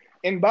terminated.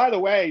 And by the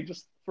way,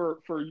 just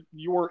for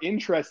your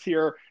interest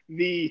here,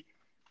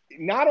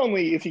 not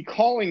only is he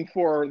calling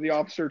for the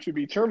officer to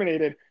be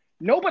terminated,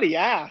 nobody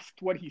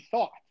asked what he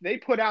thought. They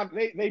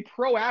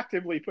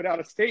proactively put out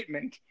a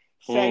statement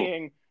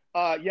saying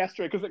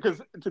yesterday,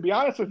 because to be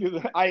honest with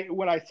you,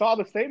 when I saw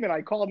the statement,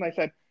 I called and I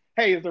said,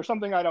 hey, is there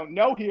something I don't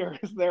know here?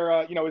 Is there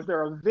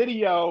a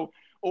video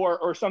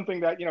or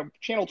something that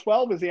Channel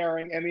 12 is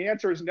airing? And the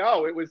answer is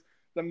no. It was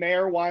the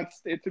mayor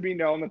wants it to be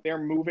known that they're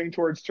moving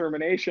towards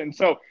termination.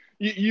 So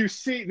you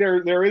see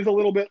there is a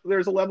little bit,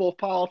 there's a level of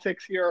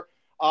politics here.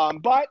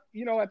 But,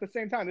 at the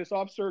same time, this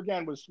officer,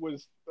 again,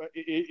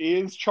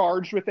 is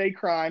charged with a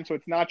crime. So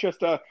it's not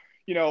just an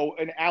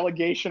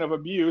allegation of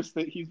abuse,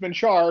 that he's been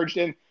charged,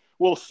 and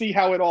we'll see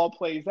how it all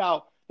plays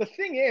out. The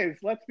thing is,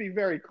 let's be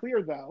very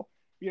clear, though,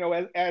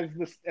 as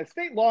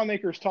state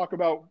lawmakers talk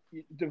about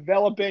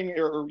developing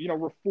or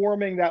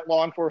reforming that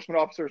law enforcement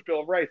officer's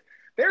Bill of Rights,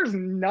 there's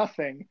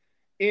nothing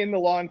in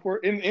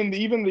the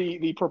even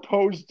the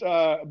proposed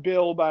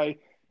bill by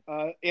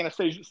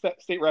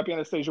State Rep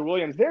Anastasia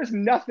Williams. There's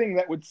nothing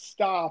that would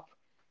stop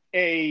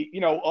a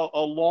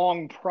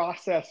long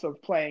process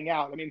of playing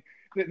out. I mean,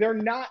 they're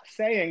not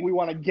saying we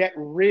want to get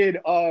rid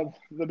of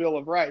the Bill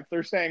of Rights.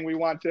 They're saying we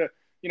want to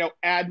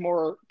add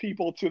more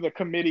people to the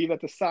committee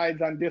that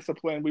decides on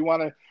discipline. We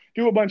want to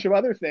do a bunch of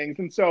other things.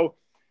 And so,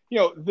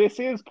 this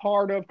is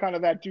part of kind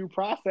of that due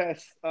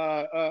process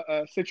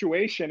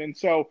situation. And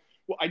so,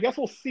 I guess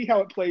we'll see how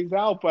it plays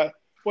out. But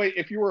boy,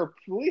 if you were a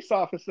police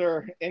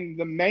officer and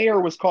the mayor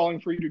was calling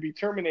for you to be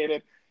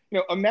terminated,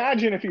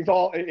 imagine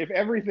if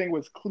everything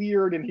was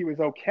cleared and he was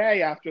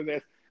okay after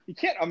this. You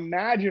can't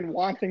imagine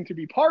wanting to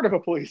be part of a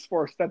police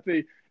force that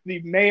the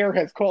mayor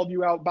has called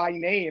you out by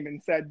name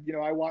and said,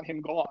 I want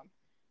him gone.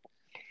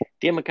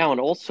 Dan McGowan,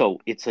 also,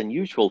 it's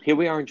unusual. Here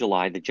we are in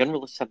July. The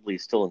General Assembly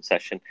is still in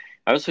session.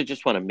 I also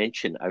just want to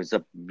mention, I was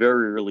up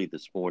very early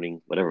this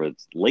morning, whatever,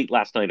 it's late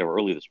last night or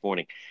early this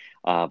morning,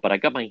 but I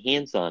got my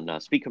hands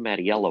on Speaker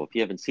Mattiello. If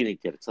you haven't seen it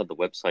yet, it's on the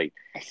website.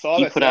 I saw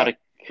He put out a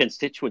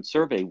constituent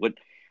survey.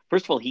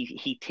 First of all,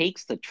 he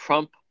takes the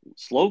Trump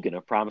slogan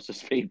of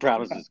promises made,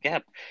 promises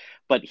kept,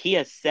 but he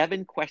has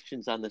 7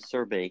 questions on the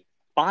survey.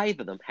 5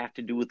 of them have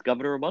to do with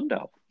Governor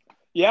Raimondo.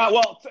 Yeah,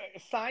 well,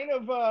 it's a sign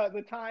of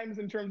the times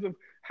in terms of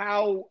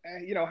how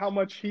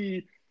much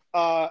he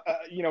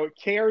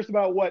cares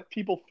about what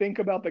people think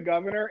about the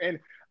governor. And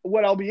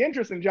what I'll be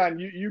interested in, John,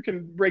 you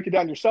can break it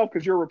down yourself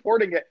because you're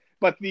reporting it.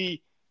 But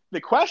the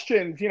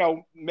questions,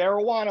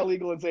 marijuana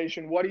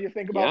legalization, what do you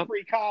think about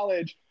free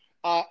college?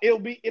 It'll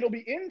be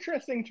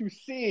interesting to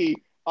see.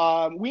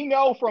 We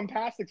know from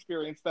past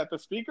experience that the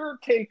speaker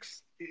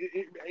takes,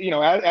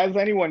 as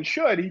anyone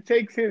should, he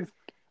takes his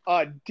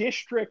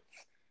district's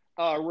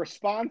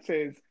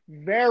responses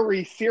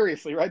very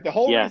seriously, right? The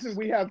whole reason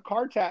we have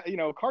car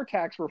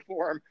tax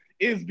reform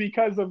is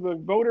because of the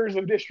voters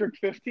of District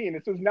 15.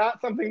 This was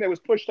not something that was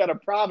pushed out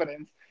of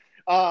Providence.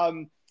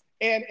 And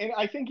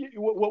I think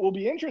what will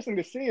be interesting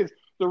to see is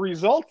the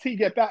results he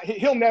get back.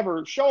 He'll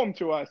never show them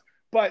to us,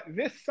 but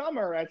this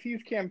summer as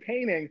he's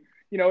campaigning,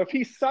 if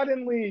he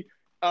suddenly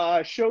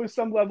shows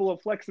some level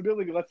of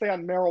flexibility, let's say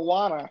on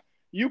marijuana,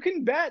 you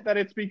can bet that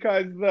it's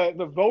because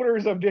the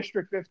voters of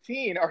District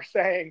 15 are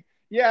saying,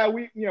 yeah,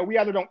 we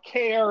either don't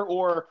care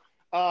or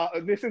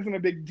this isn't a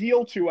big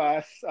deal to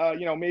us,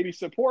 maybe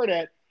support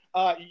it.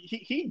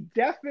 He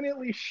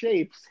definitely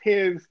shapes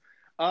his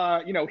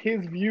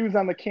views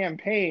on the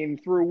campaign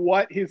through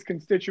what his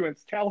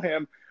constituents tell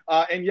him.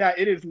 And yeah,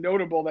 it is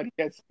notable that he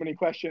has so many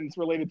questions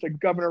related to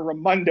Governor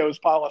Raimondo's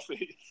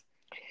policies.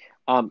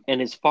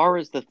 And as far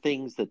as the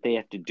things that they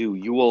have to do,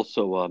 you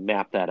also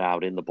map that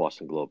out in the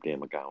Boston Globe, Dan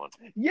McGowan.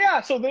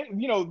 Yeah, so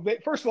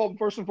first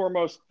and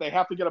foremost, they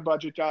have to get a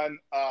budget done.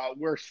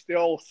 We're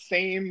still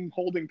same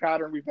holding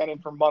pattern we've been in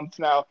for months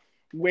now,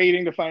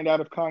 waiting to find out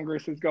if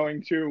Congress is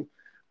going to,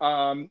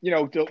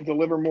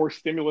 deliver more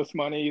stimulus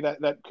money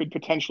that could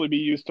potentially be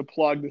used to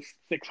plug this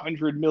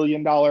 $600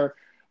 million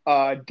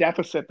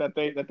deficit that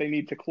they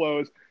need to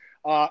close.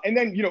 And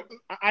then,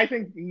 I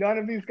think none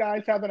of these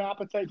guys have an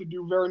appetite to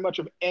do very much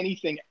of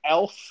anything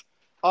else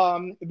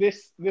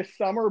this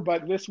summer.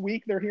 But this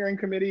week, their hearing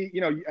committee,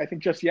 I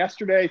think just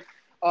yesterday,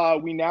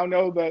 we now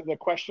know the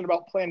question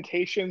about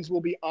plantations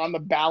will be on the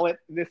ballot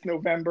this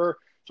November.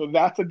 So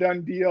that's a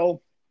done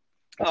deal.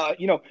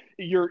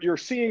 You're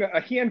seeing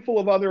a handful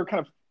of other kind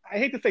of, I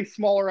hate to say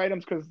smaller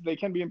items because they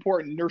can be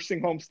important, nursing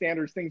home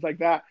standards, things like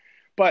that.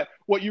 But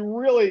what you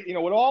really,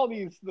 what all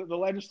these, the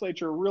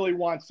legislature really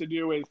wants to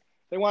do is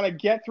they want to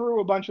get through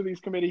a bunch of these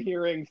committee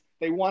hearings.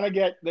 They want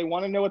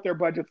to know what their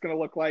budget's going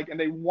to look like, and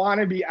they want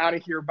to be out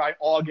of here by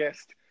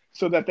August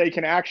so that they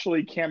can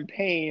actually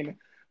campaign.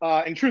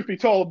 And truth be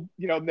told,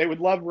 they would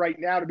love right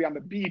now to be on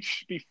the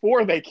beach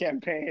before they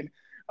campaign.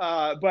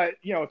 But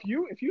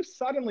if you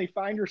suddenly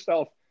find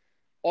yourself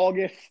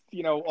August,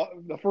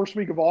 the first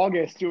week of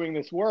August doing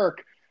this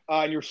work,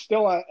 and you're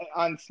still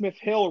on Smith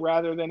Hill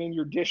rather than in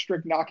your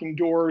district knocking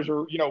doors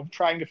or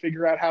trying to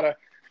figure out how to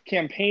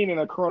campaign in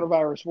a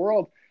coronavirus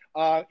world.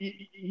 I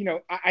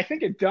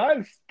think it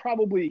does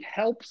probably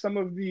help some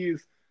of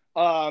these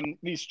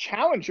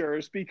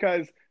challengers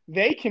because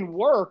they can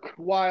work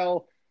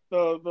while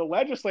the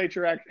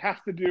legislature has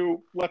to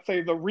do, let's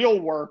say, the real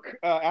work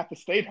at the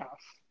State House.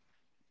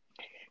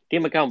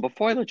 Dan McGowan,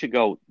 before I let you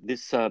go,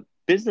 this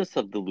business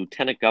of the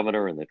lieutenant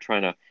governor and they're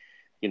trying to,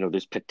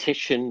 this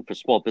petition for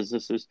small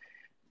businesses,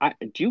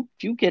 do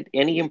you get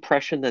any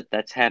impression that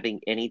that's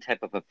having any type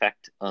of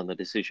effect on the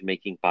decision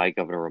making by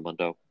Governor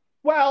Raimondo?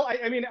 Well,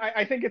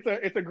 I think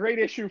it's a great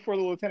issue for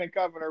the lieutenant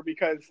governor,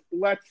 because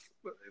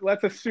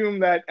let's assume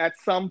that at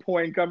some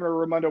point Governor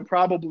Raimondo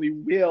probably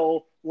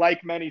will,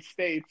 like many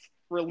states,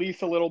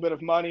 release a little bit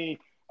of money,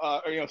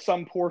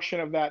 some portion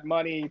of that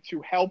money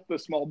to help the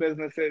small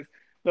businesses.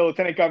 The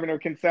lieutenant governor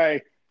can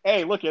say,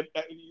 "Hey, look,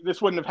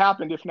 this wouldn't have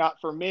happened if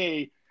not for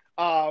me,"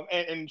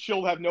 and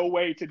she'll have no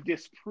way to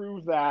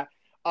disprove that.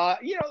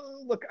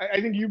 Look, I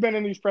think you've been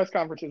in these press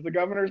conferences. The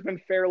governor's been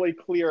fairly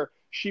clear.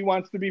 She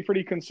wants to be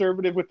pretty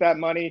conservative with that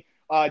money.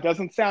 It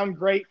doesn't sound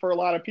great for a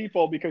lot of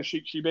people, because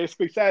she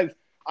basically says,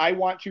 I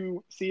want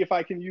to see if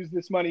I can use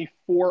this money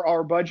for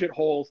our budget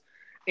holes.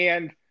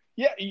 And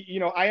yeah,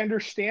 I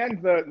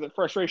understand the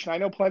frustration. I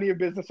know plenty of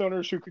business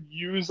owners who could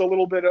use a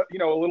little bit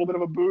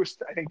of a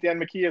boost. I think Dan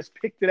McKee has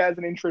picked it as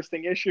an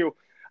interesting issue.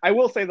 I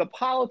will say the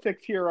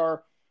politics here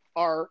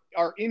are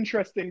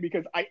interesting,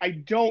 because I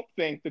don't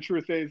think the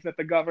truth is that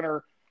the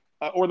governor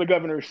or the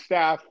governor's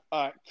staff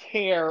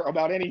care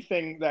about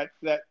anything that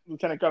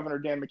Lieutenant Governor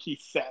Dan McKee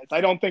says.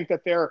 I don't think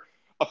that they're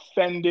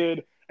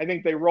offended. I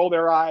think they roll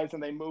their eyes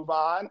and they move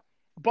on.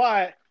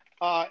 But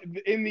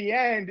in the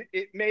end,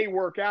 it may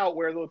work out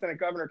where the lieutenant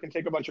governor can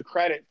take a bunch of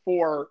credit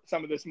for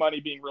some of this money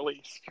being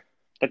released.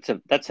 That's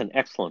an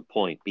excellent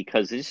point,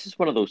 because this is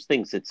one of those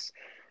things. It's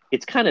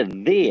kind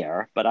of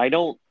there, but I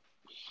don't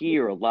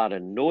hear a lot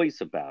of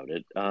noise about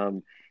it.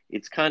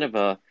 It's kind of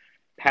a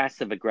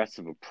passive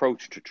aggressive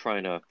approach to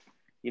trying to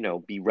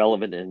be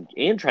relevant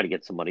and try to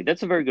get some money.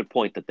 That's a very good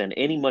point, that then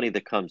any money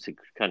that comes to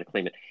kind of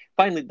claim it.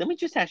 Finally, let me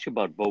just ask you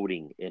about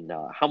voting, and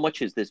how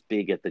much is this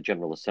big at the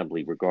General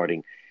Assembly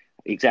regarding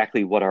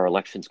exactly what our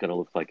election is going to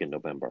look like in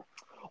November?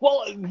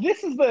 Well,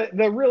 this is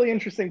the really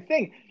interesting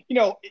thing.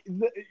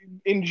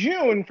 In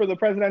June for the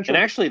presidential,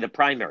 and actually the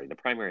primary in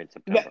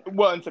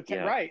September. In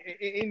September, yeah. Right?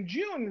 In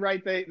June,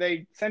 right?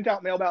 They sent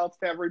out mail ballots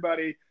to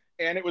everybody,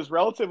 and it was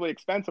relatively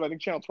expensive. I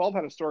think Channel 12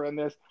 had a story on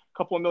this, a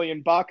couple of $1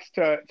 million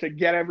to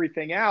get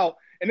everything out.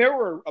 And there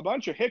were a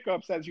bunch of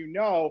hiccups, as you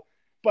know.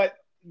 But,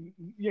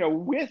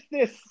 with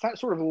this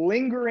sort of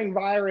lingering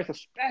virus,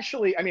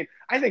 especially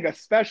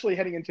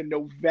heading into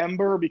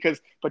November,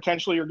 because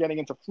potentially you're getting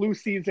into flu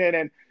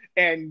season,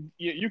 and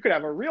you could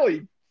have a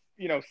really,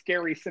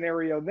 scary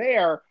scenario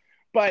there.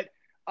 But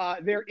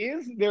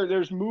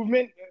there's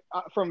movement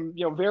from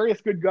various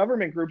good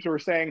government groups who are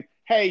saying,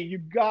 hey, you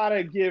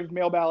gotta give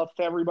mail ballots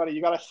to everybody.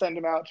 You gotta send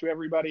them out to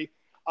everybody.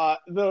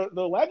 The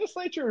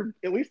legislature,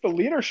 at least the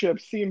leadership,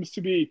 seems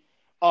to be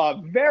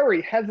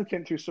very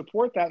hesitant to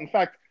support that. In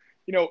fact,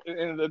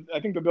 I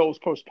think the bill was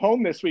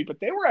postponed this week, but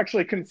they were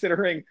actually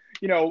considering,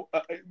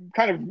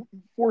 kind of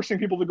forcing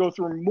people to go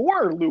through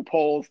more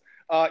loopholes.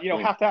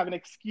 Have to have an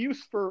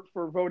excuse for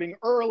voting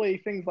early,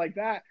 things like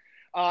that.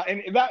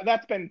 And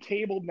that's been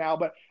tabled now.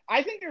 But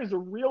I think there's a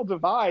real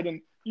divide,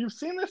 and you've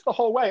seen this the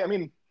whole way. I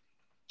mean,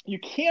 you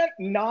can't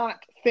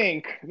not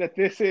think that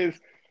this is,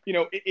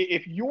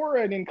 if you're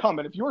an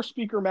incumbent, if you're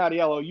Speaker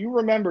Mattiello, you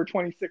remember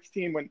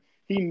 2016 when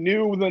he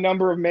knew the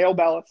number of mail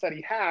ballots that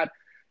he had.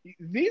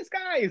 These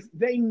guys,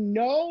 they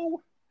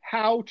know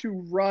how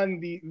to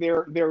run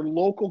their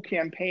local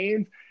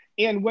campaigns.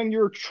 And when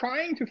you're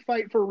trying to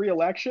fight for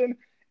re-election,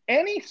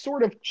 any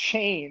sort of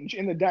change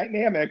in the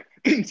dynamic,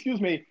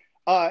 it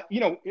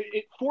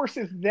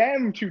forces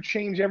them to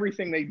change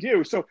everything they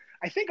do. So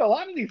I think a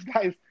lot of these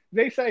guys,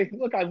 they say,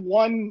 look, I've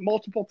won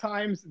multiple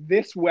times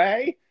this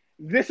way.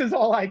 This is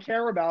all I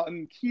care about,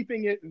 and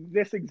keeping it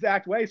this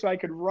exact way so I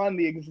could run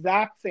the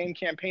exact same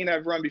campaign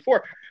I've run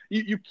before.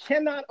 You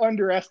cannot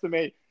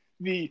underestimate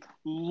the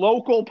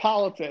local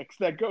politics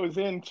that goes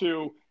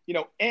into,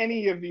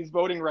 any of these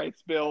voting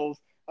rights bills.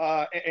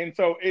 And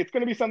so it's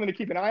going to be something to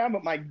keep an eye on,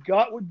 but my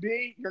gut would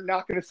be you're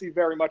not going to see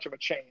very much of a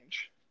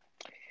change.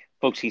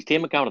 Folks, he's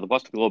Dan McGowan of the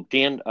Boston Globe.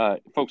 Dan,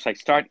 folks, I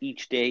start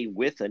each day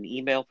with an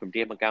email from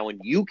Dan McGowan.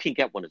 You can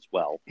get one as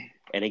well,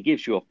 and it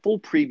gives you a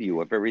full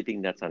preview of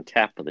everything that's on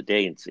tap for the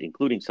day,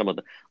 including some of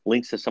the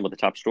links to some of the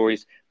top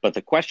stories. But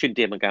the question,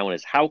 Dan McGowan,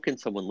 is how can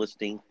someone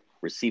listening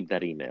receive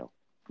that email?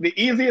 The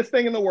easiest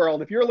thing in the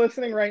world. If you're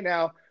listening right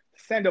now,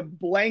 send a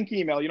blank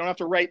email. You don't have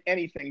to write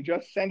anything.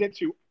 Just send it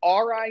to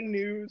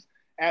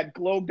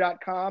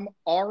rinews@globe.com,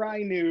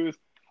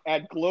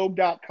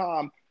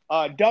 rinews@globe.com.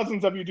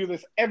 Dozens of you do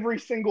this every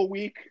single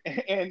week,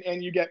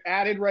 and you get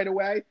added right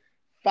away.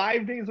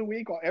 5 days a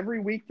week, every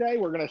weekday,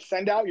 we're going to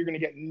send out. You're going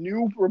to get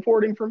new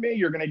reporting from me.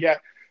 You're going to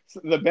get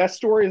the best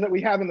stories that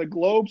we have in the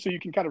Globe, so you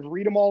can kind of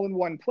read them all in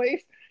one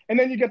place. And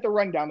then you get the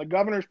rundown, the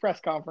governor's press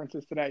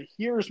conferences today.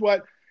 Here's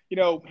what,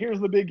 here's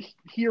the big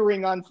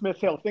hearing on Smith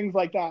Hill, things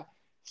like that.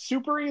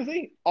 Super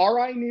easy.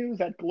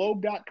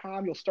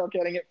 rinews@globe.com. You'll start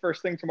getting it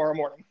first thing tomorrow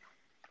morning.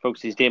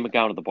 Folks, he's Dan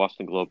McGowan of the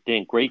Boston Globe.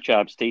 Dan, great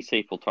job. Stay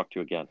safe. We'll talk to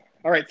you again.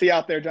 All right. See you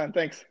out there, John.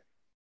 Thanks.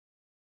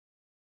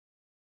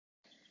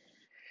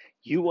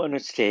 You want to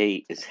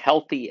stay as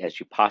healthy as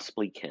you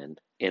possibly can.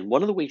 And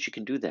one of the ways you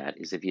can do that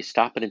is if you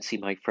stop in and see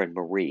my friend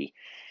Marie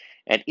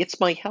at It's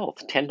My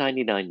Health,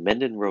 1099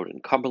 Mendon Road in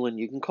Cumberland.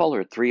 You can call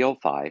her at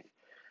 305-3585,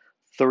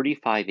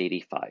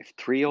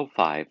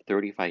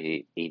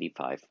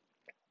 305-3585.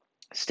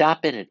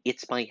 Stop in at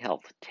It's My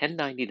Health,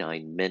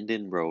 1099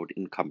 Menden Road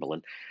in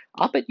Cumberland.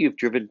 I'll bet you've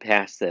driven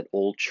past that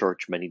old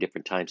church many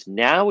different times.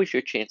 Now is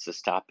your chance to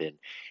stop in.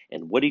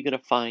 And what are you going to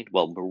find?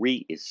 Well,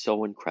 Marie is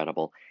so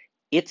incredible.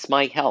 It's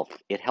My Health.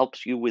 It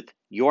helps you with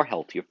your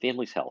health, your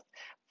family's health.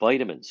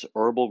 Vitamins,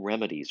 herbal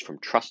remedies from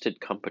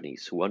trusted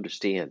companies who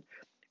understand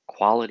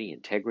quality,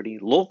 integrity,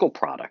 local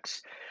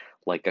products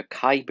like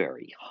acai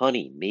berry,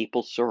 honey,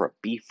 maple syrup,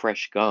 beef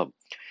fresh gum.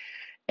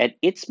 At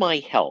It's My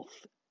Health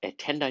at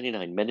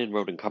 1099 Menden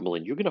Road in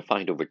Cumberland, you're going to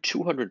find over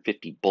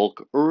 250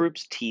 bulk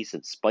herbs, teas,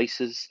 and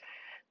spices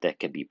that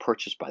can be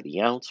purchased by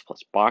the ounce,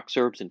 plus box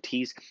herbs and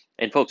teas.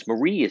 And folks,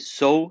 Marie is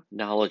so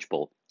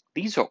knowledgeable.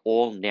 These are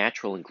all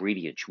natural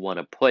ingredients you want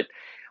to put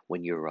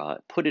when you're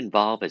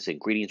involved as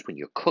ingredients when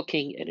you're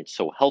cooking, and it's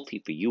so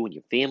healthy for you and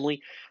your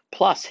family.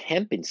 Plus,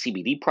 hemp and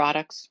CBD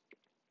products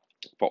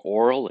for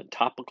oral and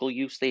topical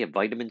use. They have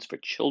vitamins for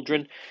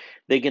children.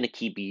 They're going to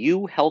keep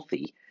you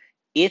healthy.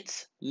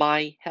 It's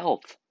My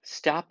Health.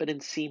 Stop it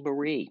and see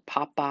Marie.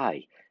 Pop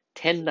by.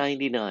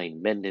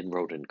 1099 Menden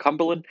Road in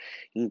Cumberland.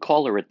 You can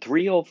call her at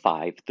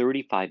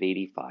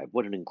 305-3585.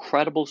 What an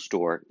incredible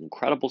store,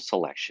 incredible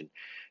selection.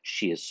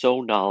 She is so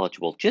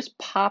knowledgeable. Just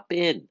pop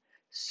in,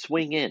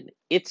 swing in.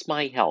 It's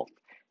My Health.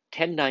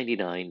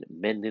 1099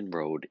 Menden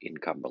Road in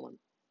Cumberland.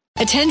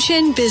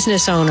 Attention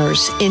business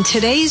owners. In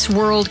today's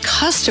world,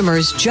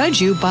 customers judge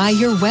you by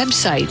your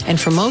website. And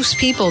for most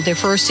people, their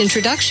first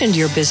introduction to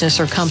your business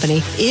or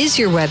company is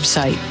your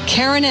website.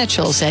 Karen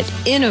Etchels at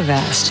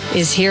Innovast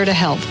is here to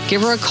help.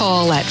 Give her a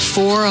call at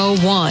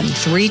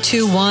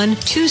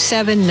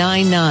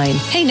 401-321-2799.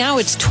 Hey, now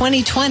it's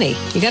 2020.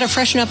 You got to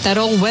freshen up that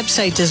old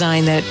website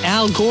design that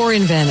Al Gore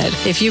invented.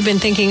 If you've been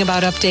thinking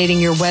about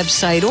updating your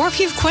website, or if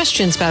you have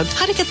questions about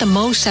how to get the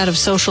most out of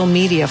social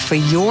media for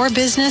your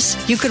business,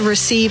 you could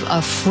receive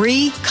a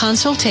free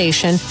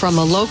consultation from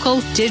a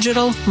local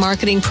digital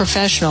marketing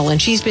professional, and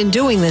she's been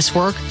doing this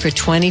work for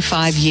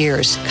 25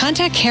 years.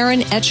 Contact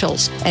Karen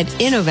Etchels at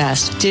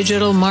Innovast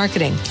Digital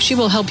Marketing. She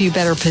will help you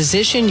better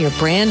position your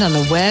brand on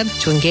the web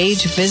to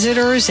engage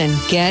visitors and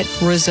get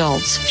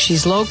results.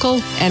 She's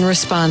local and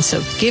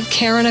responsive. Give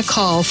Karen a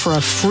call for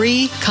a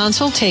free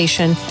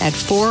consultation at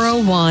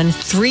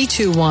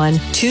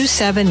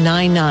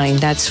 401-321-2799.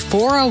 That's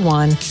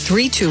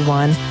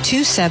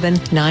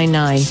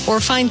 401-321-2799.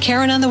 Or find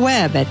Karen on the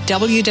web at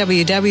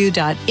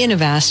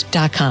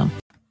www.innovast.com.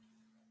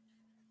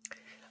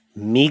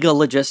 MEGA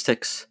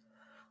Logistics.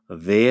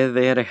 They're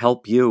there to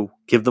help you.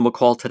 Give them a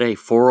call today,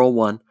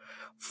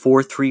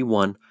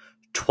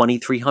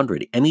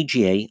 401-431-2300.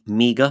 MEGA,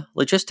 MEGA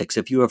Logistics.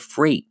 If you have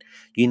freight,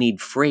 you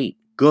need freight,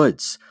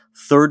 goods,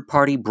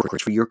 third-party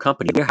brokerage for your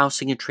company,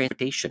 warehousing and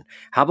transportation.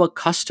 How about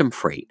custom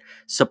freight,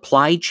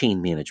 supply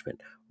chain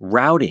management,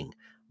 routing,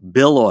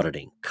 bill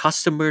auditing,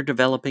 customer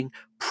developing,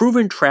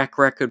 proven track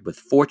record with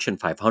Fortune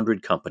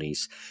 500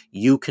 companies.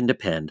 You can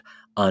depend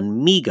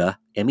on MEGA,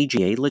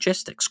 MEGA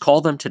Logistics.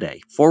 Call them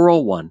today,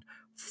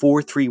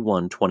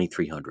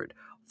 401-431-2300.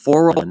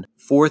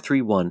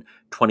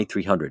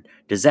 401-431-2300.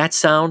 Does that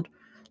sound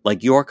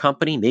like your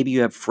company? Maybe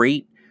you have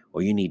freight,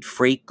 or you need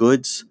freight,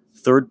 goods,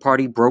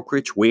 third-party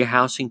brokerage,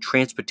 warehousing,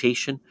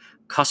 transportation,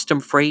 custom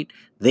freight.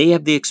 They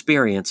have the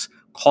experience.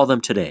 Call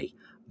them today.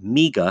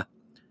 MEGA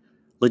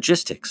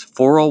Logistics,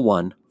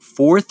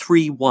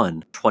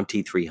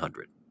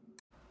 401-431-2300.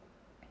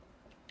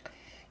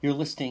 You're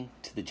listening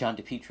to the John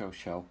DePietro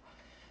Show.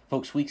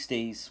 Folks,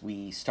 weekdays,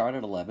 we start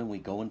at 11, we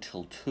go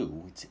until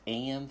 2. It's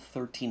AM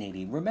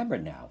 1380. Remember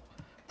now,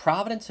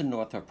 Providence and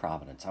Northrop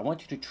Providence, I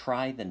want you to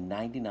try the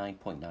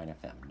 99.9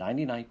 FM.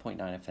 99.9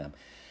 FM.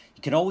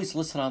 You can always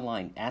listen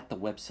online at the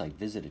website.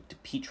 Visit it,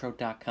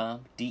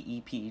 depetro.com,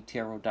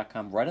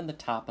 DEPETRO.com. Right on the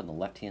top on the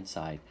left-hand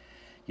side,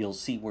 you'll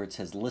see where it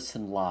says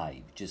Listen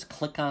Live. Just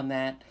click on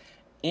that.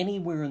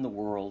 Anywhere in the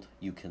world,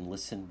 you can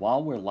listen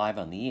while we're live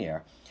on the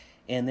air.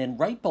 And then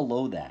right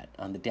below that,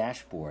 on the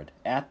dashboard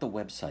at the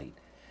website,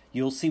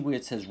 you'll see where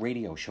it says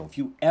Radio Show. If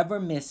you ever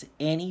miss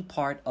any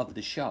part of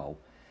the show,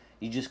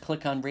 you just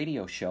click on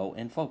Radio Show,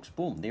 and folks,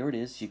 boom, there it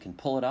is. You can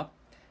pull it up.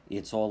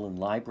 It's all in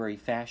library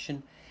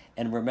fashion.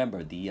 And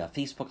remember, the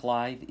Facebook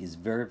Live is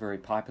very, very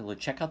popular.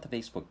 Check out the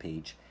Facebook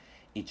page.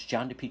 It's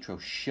John DePietro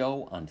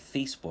Show on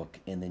Facebook,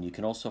 and then you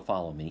can also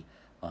follow me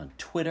on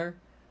Twitter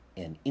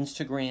and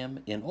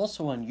Instagram, and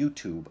also on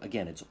YouTube.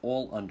 Again, it's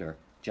all under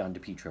John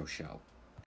DePietro Show.